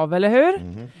nog av, eller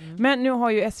hur? Men nu har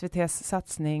ju SVT:s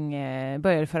satsning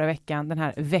började förra veckan, den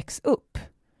här Väx upp.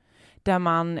 Där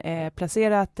man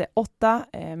placerat 8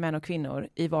 män och kvinnor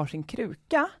i varsin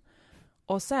kruka.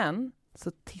 Och sen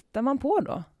så tittar man på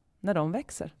då när de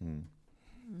växer.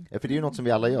 För det är ju något som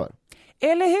vi alla gör.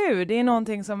 Eller hur? Det är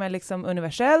någonting som är liksom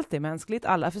universellt, det är mänskligt,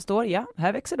 alla förstår, ja,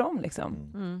 här växer de liksom.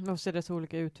 Och så är det så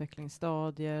olika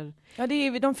utvecklingsstadier. Ja,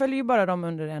 de följer ju bara dem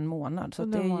under en månad, så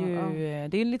det är ju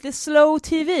det är lite slow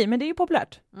TV, men det är ju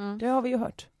populärt. Det har vi ju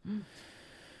hört.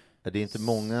 Det är inte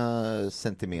många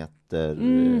centimeter.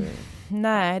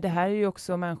 Nej, det här är ju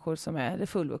också människor som är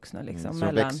fullvuxna liksom. Så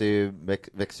de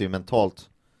växer ju mentalt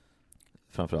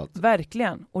framförallt.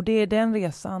 Verkligen, och det är den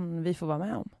resan vi får vara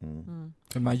med om.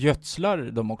 Men man gödslar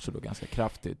dem också då ganska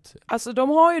kraftigt. Alltså de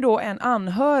har ju då en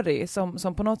anhörig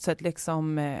som på något sätt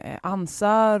liksom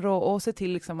ansar och ser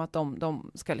till liksom att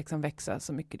de ska liksom växa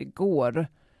så mycket det går.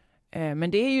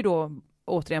 Men det är ju då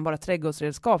återigen bara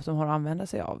trädgårdsredskap som har att använda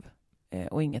sig av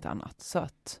och inget annat. Så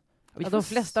att de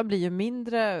flesta blir ju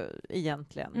mindre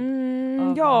egentligen.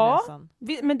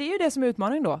 Men det är ju det som är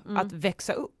utmaningen då, att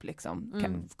växa upp liksom.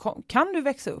 Kan du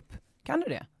växa upp? Kan du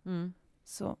det?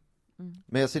 Så.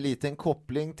 Men jag ser lite en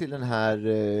koppling till den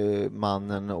här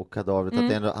mannen och kadavret, att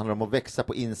det handlar om att växa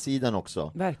på insidan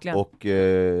också. Verkligen. Och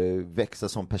växa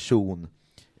som person,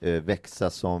 växa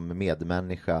som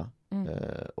medmänniska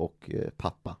och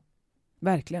pappa.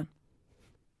 Verkligen.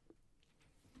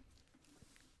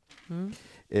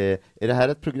 Är det här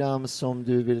ett program som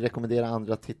du vill rekommendera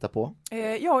andra att titta på?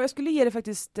 Ja, jag skulle ge det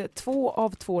faktiskt 2 av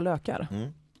 2 lökar.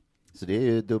 Så det är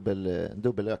ju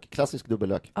dubbellök, klassisk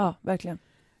dubbellök. Ja, verkligen.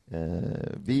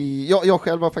 Jag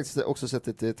själv har faktiskt också sett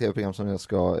ett tv-program som jag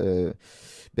ska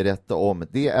berätta om.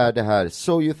 Det är det här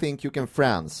So You Think You Can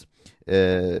France.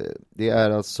 Det är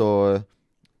alltså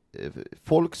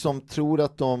folk som tror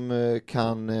att de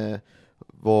kan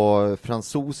vara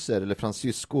fransoser eller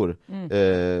fransyskor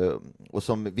och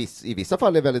som i vissa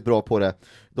fall är väldigt bra på det.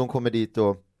 De kommer dit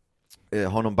och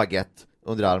har någon baguette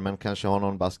under armen, kanske har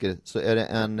någon basker, så är det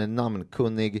en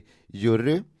namnkunnig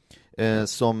jury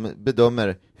som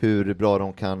bedömer hur bra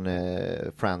de kan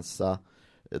fransa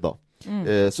då.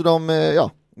 Så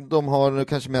de har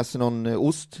kanske med sig någon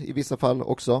ost i vissa fall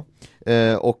också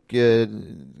och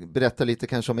berättar lite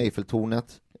kanske om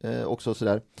Eiffeltornet också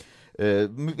sådär.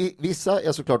 Vissa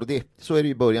är såklart, och så är det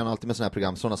i början alltid med sådana här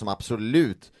program, sådana som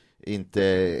absolut inte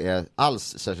är alls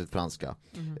särskilt franska.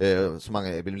 Så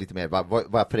många blir lite mer,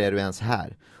 varför är du ens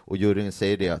här? Och juryn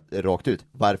säger det rakt ut,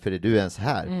 varför är du ens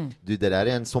här? Det där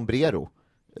är en sombrero,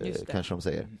 kanske de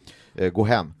säger. Gå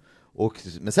hem.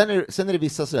 Men sen är det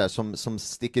vissa sådär som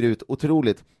sticker ut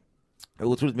otroligt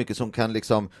mycket, som kan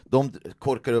liksom, de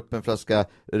korkar upp en flaska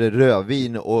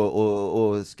rödvin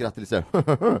och skrattar lite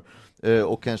sådär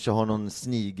och kanske har någon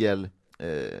snigel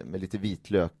med lite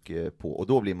vitlök på, och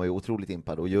då blir man ju otroligt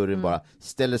impad, och juryn bara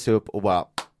ställer sig upp och bara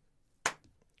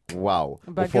wow,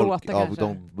 och folk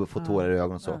de får tårar i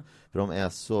ögonen så, för de är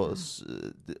så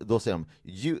då säger de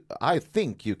I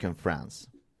think you can France.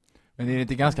 Men det är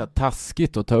inte ganska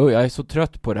taskigt att ta upp? Jag är så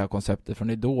trött på det här konceptet från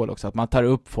Idol också, att man tar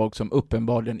upp folk som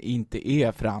uppenbarligen inte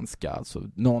är franska, alltså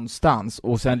någonstans,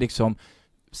 och sen liksom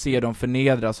ser dem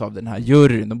förnedras av den här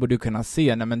juryn. De borde kunna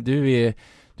se, nej men du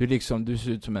ser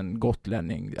ut som en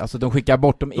gotlänning. Alltså de skickar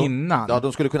bort dem innan. Ja,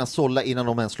 de skulle kunna sålla innan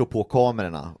de ens slår på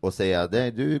kamerorna och säga,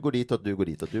 du går ditåt, du går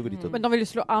ditåt, du går ditåt. Men de vill ju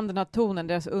slå an den här tonen.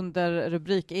 Deras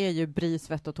underrubrik är ju bry,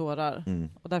 svett och tårar.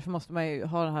 Och därför måste man ju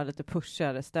ha den här lite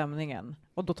pushigare stämningen.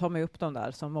 Och då tar man ju upp dem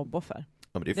där som mobboffer.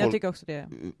 Ja, men jag tycker också det.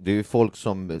 Det är ju folk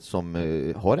som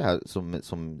har det här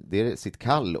som det är sitt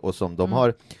kall, och som de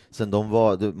har sen de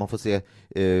var, man får se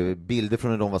bilder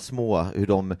från när de var små, hur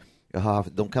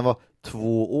de kan vara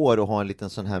 2 år och ha en liten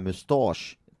sån här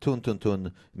mustasch,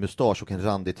 tunn mustasch och en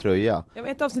randig tröja. Ja,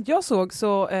 ett avsnitt jag såg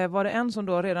så var det en som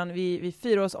då redan vid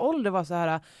 4 års ålder var så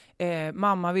här,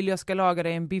 mamma vill jag ska laga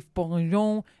dig en biff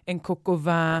bourguignon, en coq au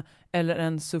vin eller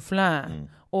en soufflin.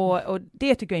 Och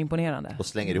det tycker jag är imponerande. Och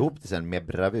slänger ihop det sen med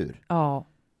bravur. Ja.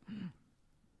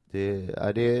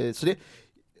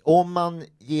 Om man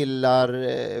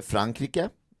gillar Frankrike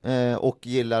och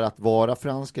gillar att vara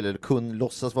fransk, eller kunna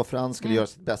låtsas vara fransk, eller göra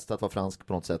sitt bästa att vara fransk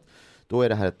på något sätt, då är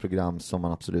det här ett program som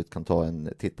man absolut kan ta en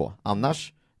titt på.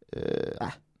 Annars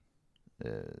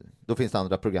då finns det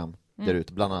andra program där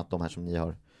ute, bland annat de här som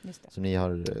ni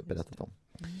har berättat om.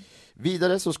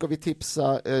 Vidare så ska vi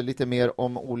tipsa lite mer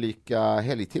om olika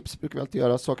helgtips, brukar vi alltid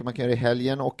göra, saker man kan göra i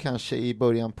helgen och kanske i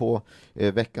början på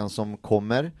veckan som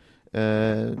kommer.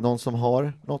 Någon som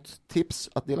har något tips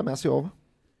att dela med sig av?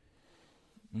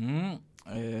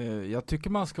 Jag tycker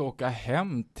man ska åka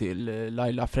hem till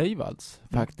Laila Freivalds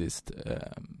faktiskt.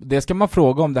 Det ska man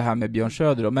fråga om det här med Björn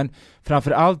Söder då, men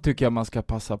framförallt tycker jag man ska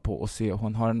passa på att se,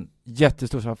 hon har en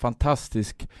jättestor,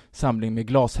 fantastisk samling med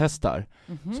glashästar.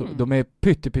 Så de är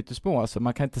pyttesmå, alltså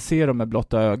man kan inte se dem med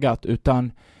blotta ögat,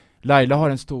 utan Laila har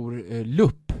en stor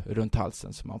lupp runt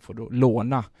halsen som man får då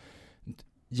låna.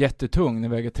 Jättetung,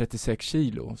 den väger 36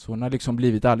 kilo. Så hon har liksom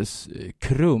blivit alldeles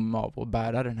krum av att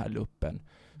bära den här luppen.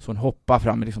 Så hon hoppar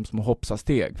fram liksom som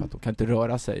hoppsasteg för att hon kan inte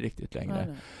röra sig riktigt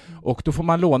längre. Och då får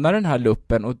man låna den här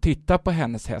luppen och titta på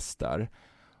hennes hästar.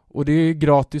 Och det är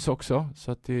gratis också,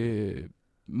 så att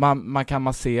man kan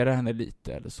massera henne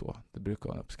lite eller så. Det brukar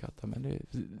hon uppskatta, men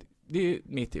det är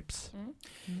mitt tips.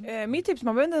 Mitt tips,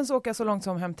 man behöver inte ens åka så långt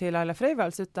som hem till Laila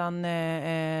Freivalds, utan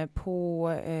på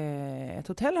ett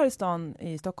hotell här i stan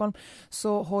i Stockholm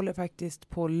så håller faktiskt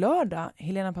på lördag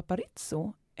Helena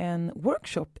Paparizou en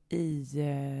workshop i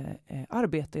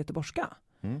arbete göteborgska.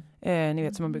 Ni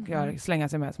vet som man brukar slänga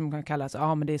sig med, som kan kallas,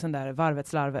 men det är sån där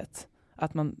varvet-slarvet.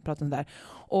 Att man pratar sådär.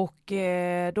 Och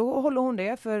då håller hon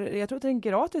det, för jag tror att det är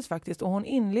gratis faktiskt. Och hon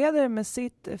inleder med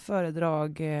sitt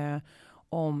föredrag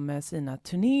om sina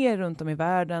turnéer runt om i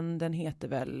världen. Den heter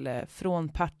väl Från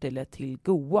Partille till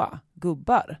Goa,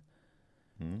 gubbar.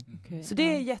 Okay. Så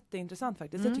det är jätteintressant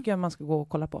faktiskt. Det tycker jag man ska gå och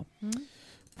kolla på.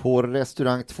 På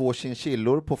restaurang 2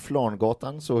 Chinchillor på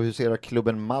Flarngatan så huserar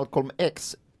klubben Malcolm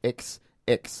XX.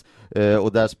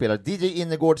 Och där spelar DJ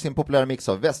Innegård sin populära mix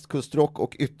av västkustrock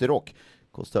och ytterrock.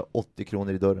 Kostar 80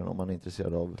 kronor i dörren om man är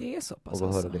intresserad av, det är så pass av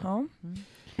att höra det. Ja.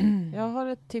 Jag har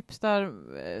ett tips där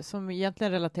som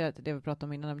egentligen relaterar till det vi pratade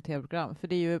om innan med tv-program. För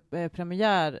det är ju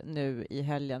premiär nu i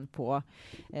helgen på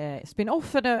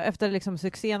spin-offen efter liksom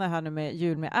succéerna här nu med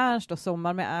Jul med Ernst och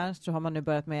Sommar med Ernst, så har man nu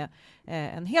börjat med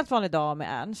En helt vanlig dag med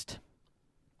Ernst.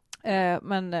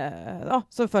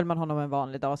 Så följer man honom en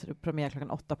vanlig dag, så det är premiär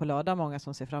klockan 8 på lördag, många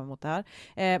som ser fram emot det här.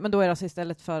 Men då är det alltså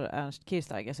istället för Ernst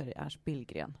Kirchsteiger så är det Ernst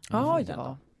Billgren.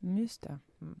 Ja, just det.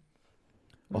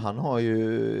 Och han har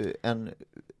ju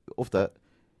ofta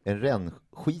en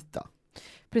rännskita.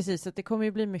 Precis, så det kommer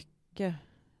ju bli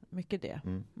mycket det.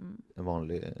 En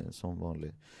sån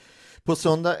vanlig. På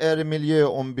söndag är det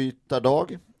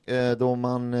miljöombytardag, då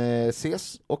man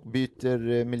ses och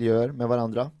byter miljöer med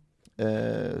varandra.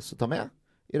 Så ta med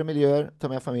era miljöer, ta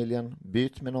med familjen,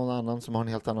 byt med någon annan som har en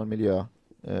helt annan miljö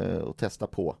och testa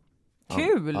på.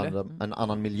 Kul! En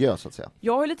annan miljö så att säga.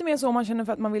 Jag är lite mer så om man känner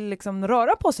för att man vill liksom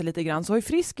röra på sig lite grann, så har ju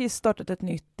Friskis startat ett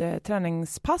nytt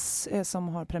träningspass som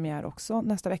har premiär också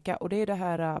nästa vecka, och det är det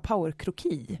här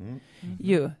powerkroki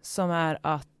som är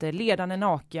att ledaren är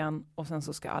naken och sen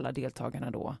så ska alla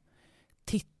deltagarna då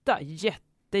titta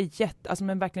alltså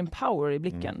med verkligen power i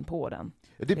blicken på den.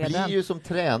 Det blir ju som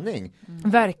träning.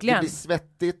 Verkligen. Det blir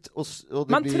svettigt och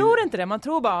det man blir... tror inte det, man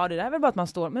tror bara det där är väl bara att man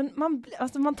står, men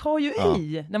man tar ju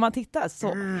i när man tittar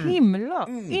så himla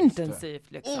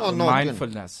intensivt liksom.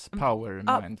 Mindfulness,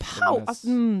 power, mindfulness.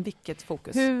 Vilket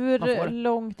fokus. Hur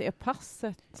långt är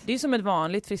passet? Det är som ett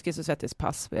vanligt Friskis och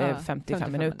Svettis-pass,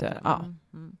 55 minuter. Ja.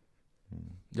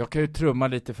 Jag kan ju trumma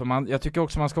lite, för jag tycker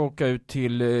också man ska åka ut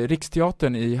till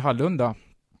Riksteatern i Hallunda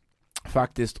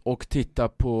faktiskt och titta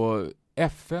på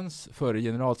FNs förre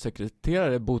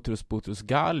generalsekreterare Boutros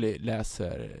Ghali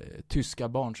läser tyska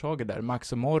barnsagor där,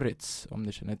 Max och Moritz, om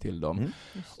ni känner till dem.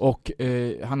 Och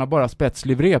han har bara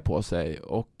spetslivré på sig,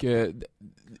 och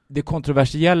det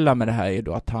kontroversiella med det här är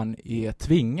då att han är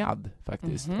tvingad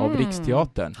faktiskt av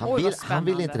Riksteatern. Han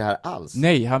vill inte det här alls.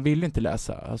 Nej, han vill inte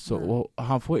läsa alltså, och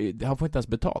han får inte ens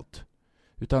betalt,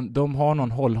 utan de har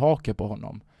någon hållhake på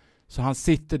honom, så han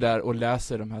sitter där och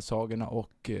läser de här sagorna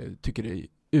och tycker det är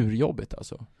urjobbigt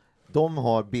alltså. De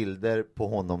har bilder på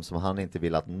honom som han inte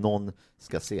vill att någon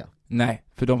ska se. Nej,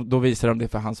 för då visar de det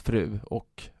för hans fru,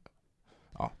 och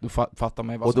då fattar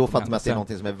man ju vad och som då fattar man att det är sen.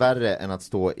 någonting som är värre än att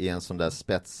stå i en sån där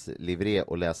spetslivré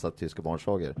och läsa tyska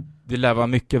barnsagor. Det lär vara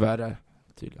mycket värre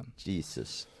tydligen.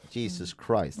 Jesus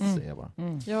Christ säger jag bara.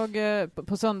 Jag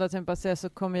på söndag till exempel så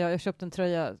kommer jag köpte en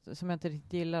tröja som jag inte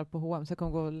riktigt gillar på H&M, så jag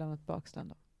kommer gå och lämna tillbaka den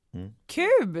då.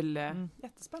 Kul!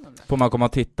 Jättespännande. Får man komma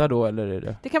och titta då, eller är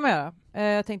det? Det kan man göra.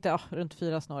 Jag tänkte runt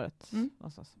 4 snåret.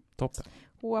 Toppen.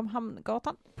 H&M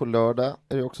Hamngatan. På lördag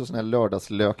är det också sån här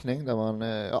lördagslökning där man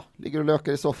ligger och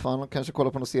lökar i soffan och kanske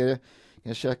kollar på någon serie.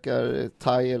 Kanske käkar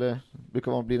thai, eller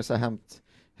brukar man bli en sån här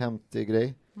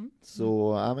hämtgrej.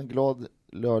 Så men glad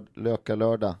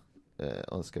löka-lördag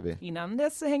önskar vi. Innan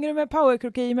dess hänger du med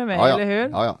powerkroki med mig, eller hur?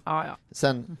 Ja.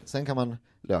 Sen kan man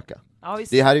löka. Ja,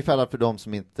 det här är fällat för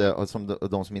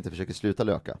de som inte försöker sluta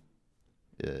löka.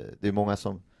 Det är många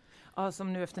som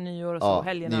som nu efter nyår och så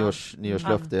helgerna.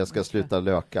 Nyårslöfte, jag ska sluta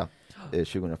löka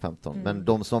 2015. Men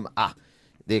de som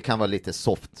det kan vara lite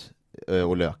soft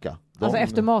att löka. Alltså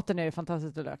efter maten är det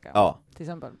fantastiskt att löka. Ja. Till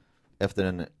exempel.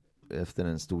 Efter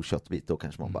en stor köttbit då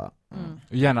kanske man bara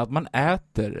gärna att man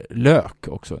äter lök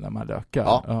också när man lökar.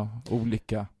 Ja,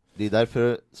 olika. Det är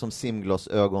därför som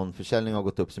simglasögonförsäljning har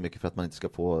gått upp så mycket, för att man inte ska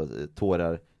få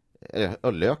tårar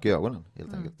eller lök i ögonen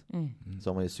helt enkelt. Så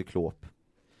har man ju cyklop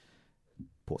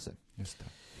på sig. Just det.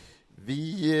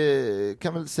 Vi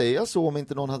kan väl säga så, om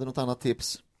inte någon hade något annat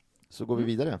tips, så går vi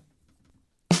vidare.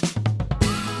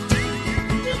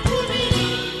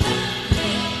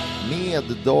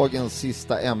 Med dagens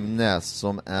sista ämne,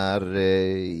 som är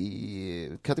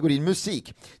i kategorin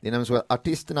musik. Det är nämligen så att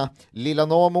artisterna Lilla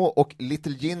Namo och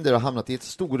Little Jinder har hamnat i ett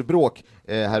storbråk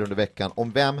här under veckan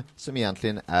om vem som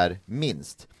egentligen är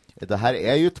minst. Det här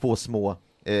är ju två små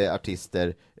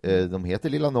artister. De heter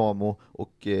Lilla Namo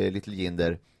och Little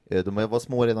Jinder. De var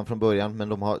små redan från början, men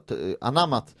de har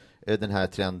anammat den här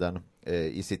trenden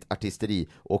i sitt artisteri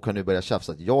och har nu börjat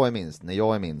tjafsa att jag är minst, när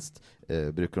jag är minst,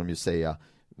 brukar de ju säga.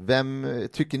 Vem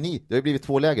tycker ni? Det har ju blivit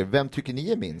två läger. Vem tycker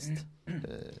ni är minst?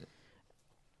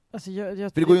 Alltså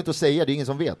för det går ju inte att säga, det är ingen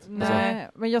som vet. Nej,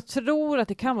 men jag tror att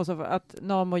det kan vara så att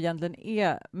Namo egentligen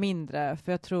är mindre,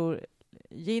 för jag tror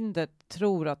Jinder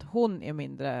tror att hon är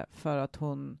mindre för att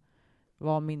hon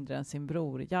var mindre än sin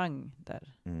bror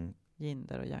Jinder.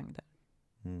 Jinder och Jinder.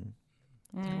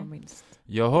 Minst.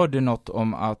 Jag hörde något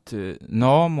om att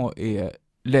Namo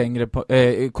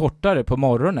är kortare på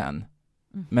morgonen,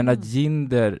 men att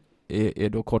Jinder är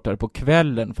då kortare på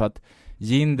kvällen, för att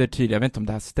Jinder tydligen, jag vet inte om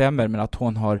det här stämmer, men att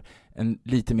hon har en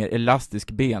lite mer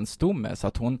elastisk benstomme, så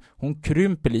att hon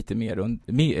krymper lite mer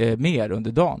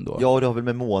under dagen då. Ja, det har väl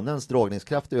med månens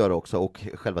dragningskraft att göra också, och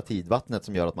själva tidvattnet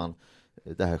som gör att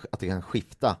att det kan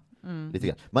skifta lite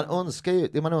grann.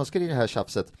 Det man önskar i det här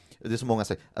tjafset, det är som många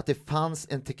säger, att det fanns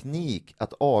en teknik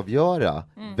att avgöra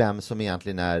vem som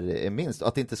egentligen är minst, och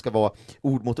att det inte ska vara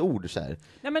ord mot ord så här.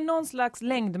 Nej, men någon slags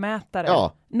längdmätare.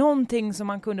 Ja. Någonting som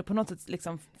man kunde på något sätt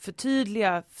liksom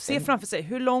förtydliga, se framför sig,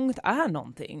 hur långt är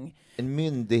någonting? En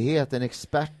myndighet, en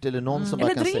expert eller någon som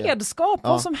eller bara kan ett redskap, säga.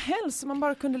 vad som helst som man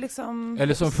bara kunde liksom...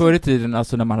 Eller som förr i tiden,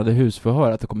 alltså när man hade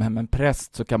husförhör, att det kom hem en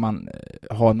präst, så kan man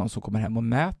ha någon som kommer hem och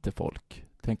mäter folk,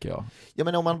 tänker jag. Ja,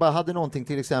 men om man bara hade någonting,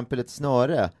 till exempel ett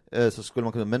snöre, så skulle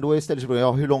man kunna, men då är istället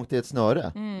frågan, hur långt är ett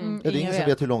snöre? Det är ingen som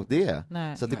vet hur långt det är.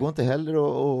 Nej. Så att det går inte heller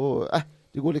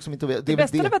det går liksom inte att veta. Det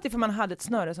bästa var att man hade ett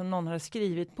snöre som någon hade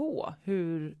skrivit på.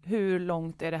 Hur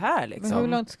långt är det här liksom? Men hur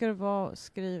långt ska det vara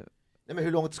skrivet? Nej, men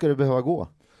hur långt ska det behöva gå?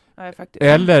 Nej, faktiskt.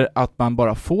 Eller att man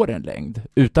bara får en längd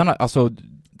utan att, alltså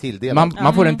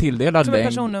man får en tilldelad som längd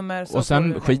personnummer, och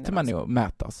sen skiter man i att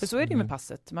mätas. För så är det ju med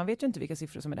passet. Man vet ju inte vilka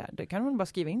siffror som är där. Det kan man bara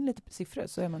skriva in lite siffror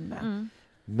så är man med.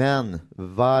 Men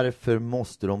varför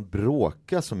måste de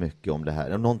bråka så mycket om det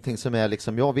här? Någonting som är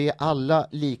liksom, vi är alla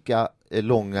lika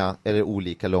långa eller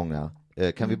olika långa.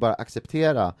 Kan vi bara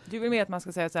acceptera? Du vill med att man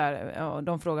ska säga så här,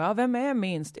 de frågar, vem är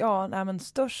minst? Men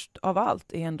störst av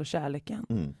allt är ändå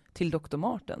kärleken till Dr.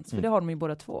 Martens. För det har de ju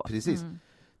båda två. Precis.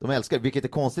 De älskar, vilket är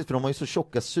konstigt, för de har ju så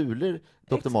tjocka sulor,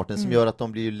 Dr. Martens, som gör att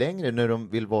de blir ju längre när de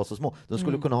vill vara så små. De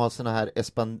skulle kunna ha såna här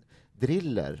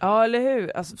espandriller. Ja, eller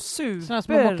hur? Alltså såna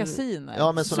små mockasiner.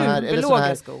 Ja, men såna här, eller såna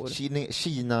här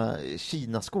skor.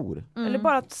 Kina-skor. Eller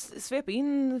bara att svepa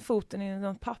in foten i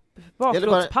någon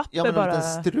bakplåtspapper bara. En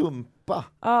liten strumpa.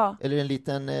 Ja.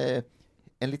 Eller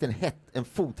en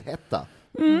fothätta.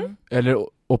 Eller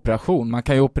operation. Man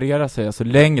kan ju operera sig, alltså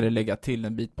längre lägga till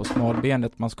en bit på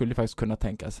smalbenet. Man skulle faktiskt kunna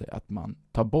tänka sig att man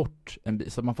tar bort en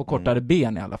bit, så att man får kortare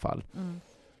ben i alla fall.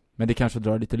 Men det kanske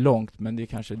drar lite långt, men det är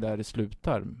kanske där det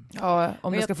slutar. Ja,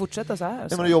 om det ska fortsätta så här.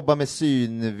 När man jobbar med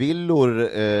synvillor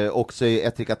också i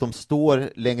ett trick, att de står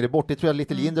längre bort. Det tror jag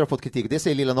Little Jinder har fått kritik. Det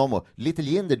säger Lilla Namo. Little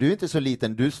Jinder, du är inte så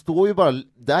liten. Du står ju bara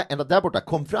där borta.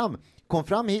 Kom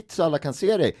fram hit så alla kan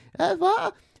se dig.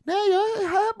 Va? Nej,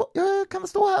 jag kan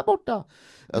stå här borta.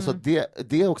 Alltså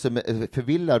det också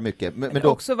förvillar mycket. Men det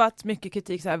har också varit mycket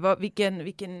kritik så här,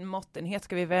 vilken måttenhet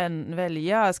ska vi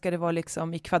välja? Ska det vara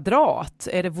liksom i kvadrat?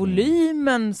 Är det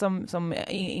volymen som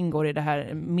ingår i det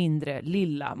här mindre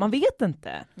lilla? Man vet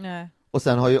inte. Nej. Och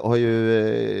sen har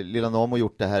ju Lilla Namo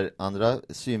gjort det här andra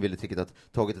synvilletricket, att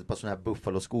tagit ett par sådana här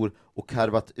buffaloskor och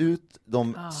karvat ut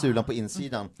sulan på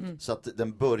insidan så att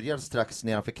den börjar strax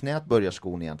nedanför knät, börjar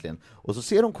skon egentligen. Och så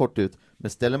ser de kort ut,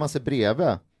 men ställer man sig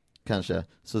bredvid kanske,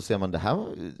 så ser man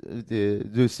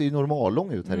du ser ju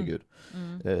normallång ut, herregud.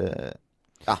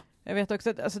 Jag vet också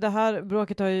att alltså det här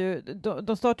bråket har ju,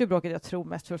 de startar ju bråket, jag tror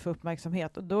mest för att få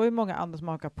uppmärksamhet, och då är många andra som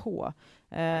hakar på,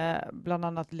 bland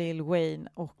annat Lil Wayne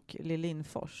och Lill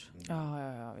Lindfors.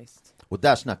 Ja, visst. Och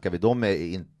där snackar vi, de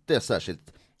är inte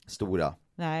särskilt stora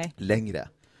längre.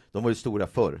 De var ju stora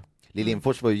förr. Lill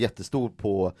Lindfors var ju jättestor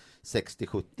på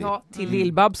 60-70. Ja, till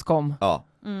Lill-Babs kom. Ja,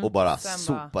 och bara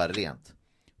sopa rent.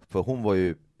 För hon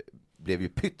blev ju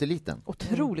pytteliten.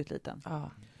 Otroligt liten.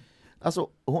 Ja. Alltså,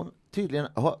 hon tydligen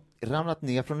har ramlat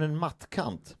ner från en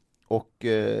mattkant och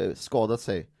skadat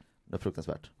sig. Det är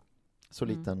fruktansvärt. Så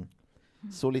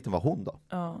liten var hon då.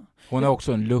 Ja. Hon har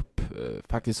också en lupp,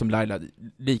 faktiskt som Laila,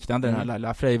 liknande den här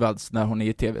Laila Freivalds när hon är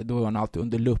i tv, då är hon alltid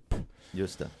under lupp.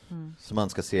 Just det. Så man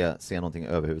ska se någonting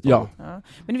överhuvudtaget. Ja.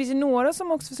 Men det finns ju några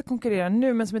som också ska konkurrera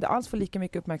nu, men som inte alls får lika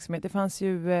mycket uppmärksamhet. Det fanns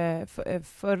ju,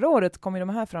 förra året kom ju de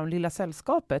här fram, Lilla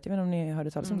Sällskapet, jag vet inte om ni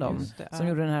hörde talas om dem, som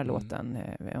gjorde den här låten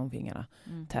om vingarna,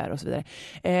 tär och så vidare.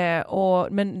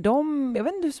 Men de, jag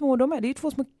vet inte hur små de är, det är ju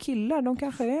 2 små killar, de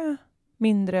kanske är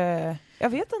mindre, jag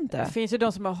vet inte. Det finns ju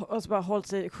de som har hållit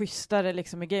sig schysstare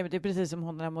liksom i gamet. Det är precis som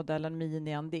hon den här modellen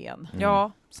Mini Andén.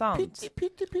 Ja, sant.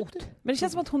 Men det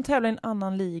känns som att hon tävlar i en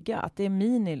annan liga. Att det är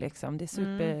mini liksom. Det är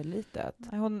superlitet.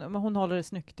 Hon håller det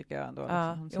snyggt tycker jag ändå.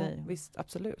 Ja, liksom, visst,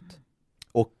 absolut.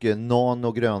 Och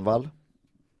Nano Grönvall.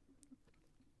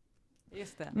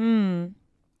 Just det.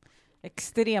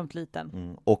 Extremt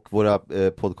liten. Och våra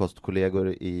podcastkollegor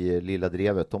i Lilla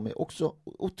Drevet, de är också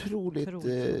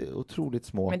otroligt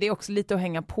små. Men det är också lite att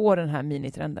hänga på den här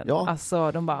minitrenden. Ja.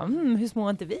 Alltså, de bara, hur små är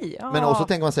inte vi? Ja. Men också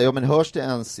tänker man säga, men hörs det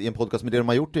ens i en podcast? Men det de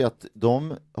har gjort är att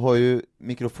de har ju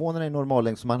mikrofonerna i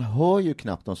normallängd, så man hör ju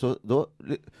knappt dem. Så då,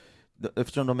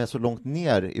 eftersom de är så långt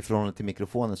ner i förhållande till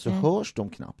mikrofonen så hörs de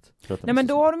knappt. Nej, men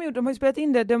då har de har ju spelat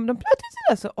in det, de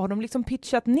pratar så har de liksom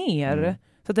pitchat ner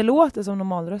så att det låter som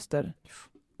normalröster.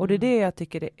 Och det är det jag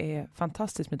tycker det är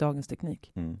fantastiskt med dagens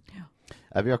teknik.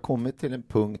 Ja, vi har kommit till en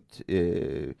punkt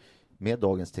med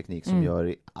dagens teknik som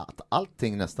gör att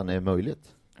allting nästan är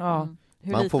möjligt. Ja.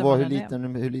 Man får vara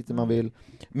hur liten man vill.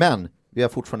 Men vi har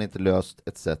fortfarande inte löst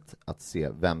ett sätt att se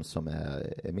vem som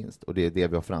är minst. Och det är det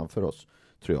vi har framför oss,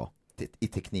 tror jag. I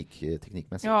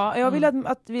teknikmässigt. Ja, jag vill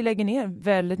att vi lägger ner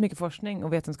väldigt mycket forskning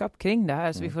och vetenskap kring det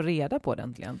här så vi får reda på det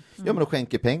äntligen. Ja, men de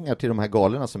skänker pengar till de här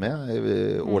galerna som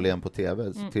är årligen på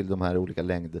tv, till de här olika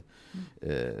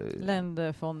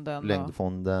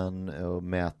längdfonden och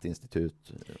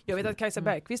mätinstitut. Jag vet att Kajsa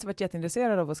Bergqvist har varit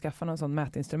jätteintresserad av att skaffa någon sån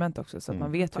mätinstrument också, så att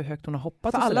man vet hur högt hon har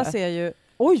hoppat. För alla ser ju,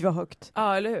 oj vad högt.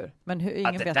 Ja, eller hur? Men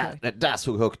ingen vet högt. Det där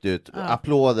såg högt ut. Ja.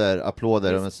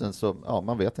 Applåder. Men sen så,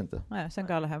 man vet inte. Nej, sen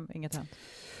går alla hem, inget hänt.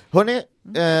 Hörrni,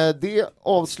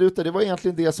 det var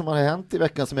egentligen det som har hänt i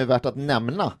veckan som är värt att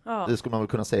nämna. Ja. Det skulle man väl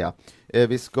kunna säga.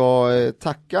 Vi ska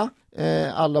tacka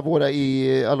alla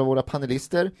våra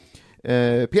panelister.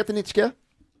 Peter Nitschke,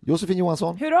 Josefin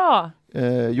Johansson, hurra!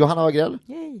 Johanna Agrell.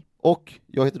 Yay. Och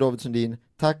jag heter David Sundin.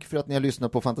 Tack för att ni har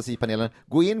lyssnat på Fantasipanelen.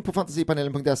 Gå in på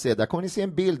fantasipanelen.se. Där kommer ni se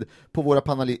en bild på våra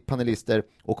panelister.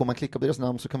 Och om man klickar på deras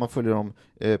namn så kan man följa dem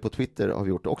på Twitter. Har vi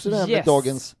gjort. Också det här med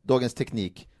dagens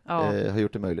teknik har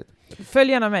gjort det möjligt.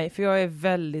 Följ gärna mig, för jag är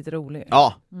väldigt rolig.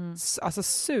 Ja. Alltså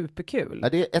superkul. Ja,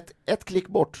 det är ett klick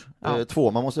bort.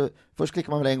 2. Först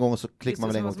klickar man väl en gång och så klickar man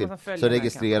väl en gång till. Så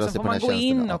registreras det på den här tjänsten. Så får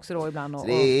man gå in också då ibland. Så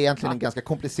det är egentligen en ganska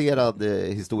komplicerad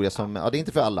historia som, det är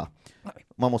inte för alla.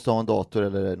 Man måste ha en dator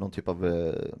eller någon typ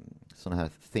av sån här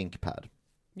ThinkPad.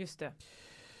 Just det.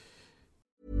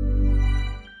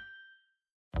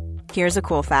 Here's a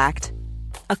cool fact.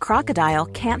 A crocodile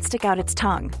can't stick out its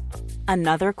tongue.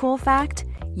 Another cool fact,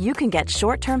 you can get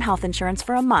short-term health insurance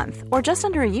for a month or just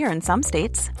under a year in some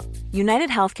states. United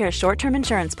Healthcare short-term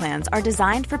insurance plans are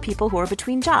designed for people who are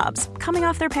between jobs, coming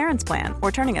off their parents' plan,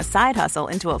 or turning a side hustle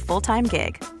into a full-time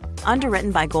gig.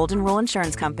 Underwritten by Golden Rule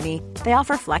Insurance Company, they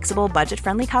offer flexible,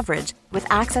 budget-friendly coverage with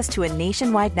access to a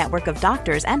nationwide network of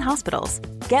doctors and hospitals.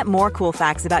 Get more cool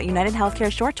facts about United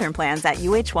Healthcare short-term plans at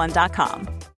uh1.com.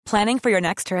 Planning for your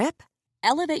next trip?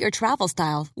 Elevate your travel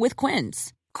style with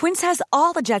Quince. Quince has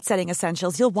all the jet-setting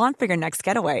essentials you'll want for your next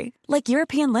getaway, like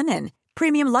European linen,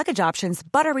 premium luggage options,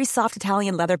 buttery soft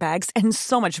Italian leather bags, and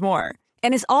so much more.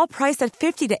 And is all priced at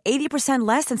 50 to 80%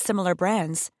 less than similar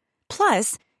brands.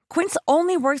 Plus, Quince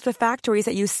only works with factories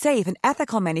that use safe and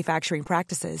ethical manufacturing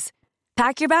practices.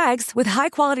 Pack your bags with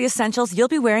high-quality essentials you'll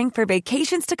be wearing for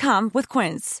vacations to come with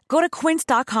Quince. Go to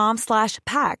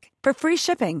quince.com/pack for free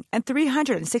shipping and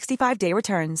 365-day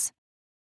returns.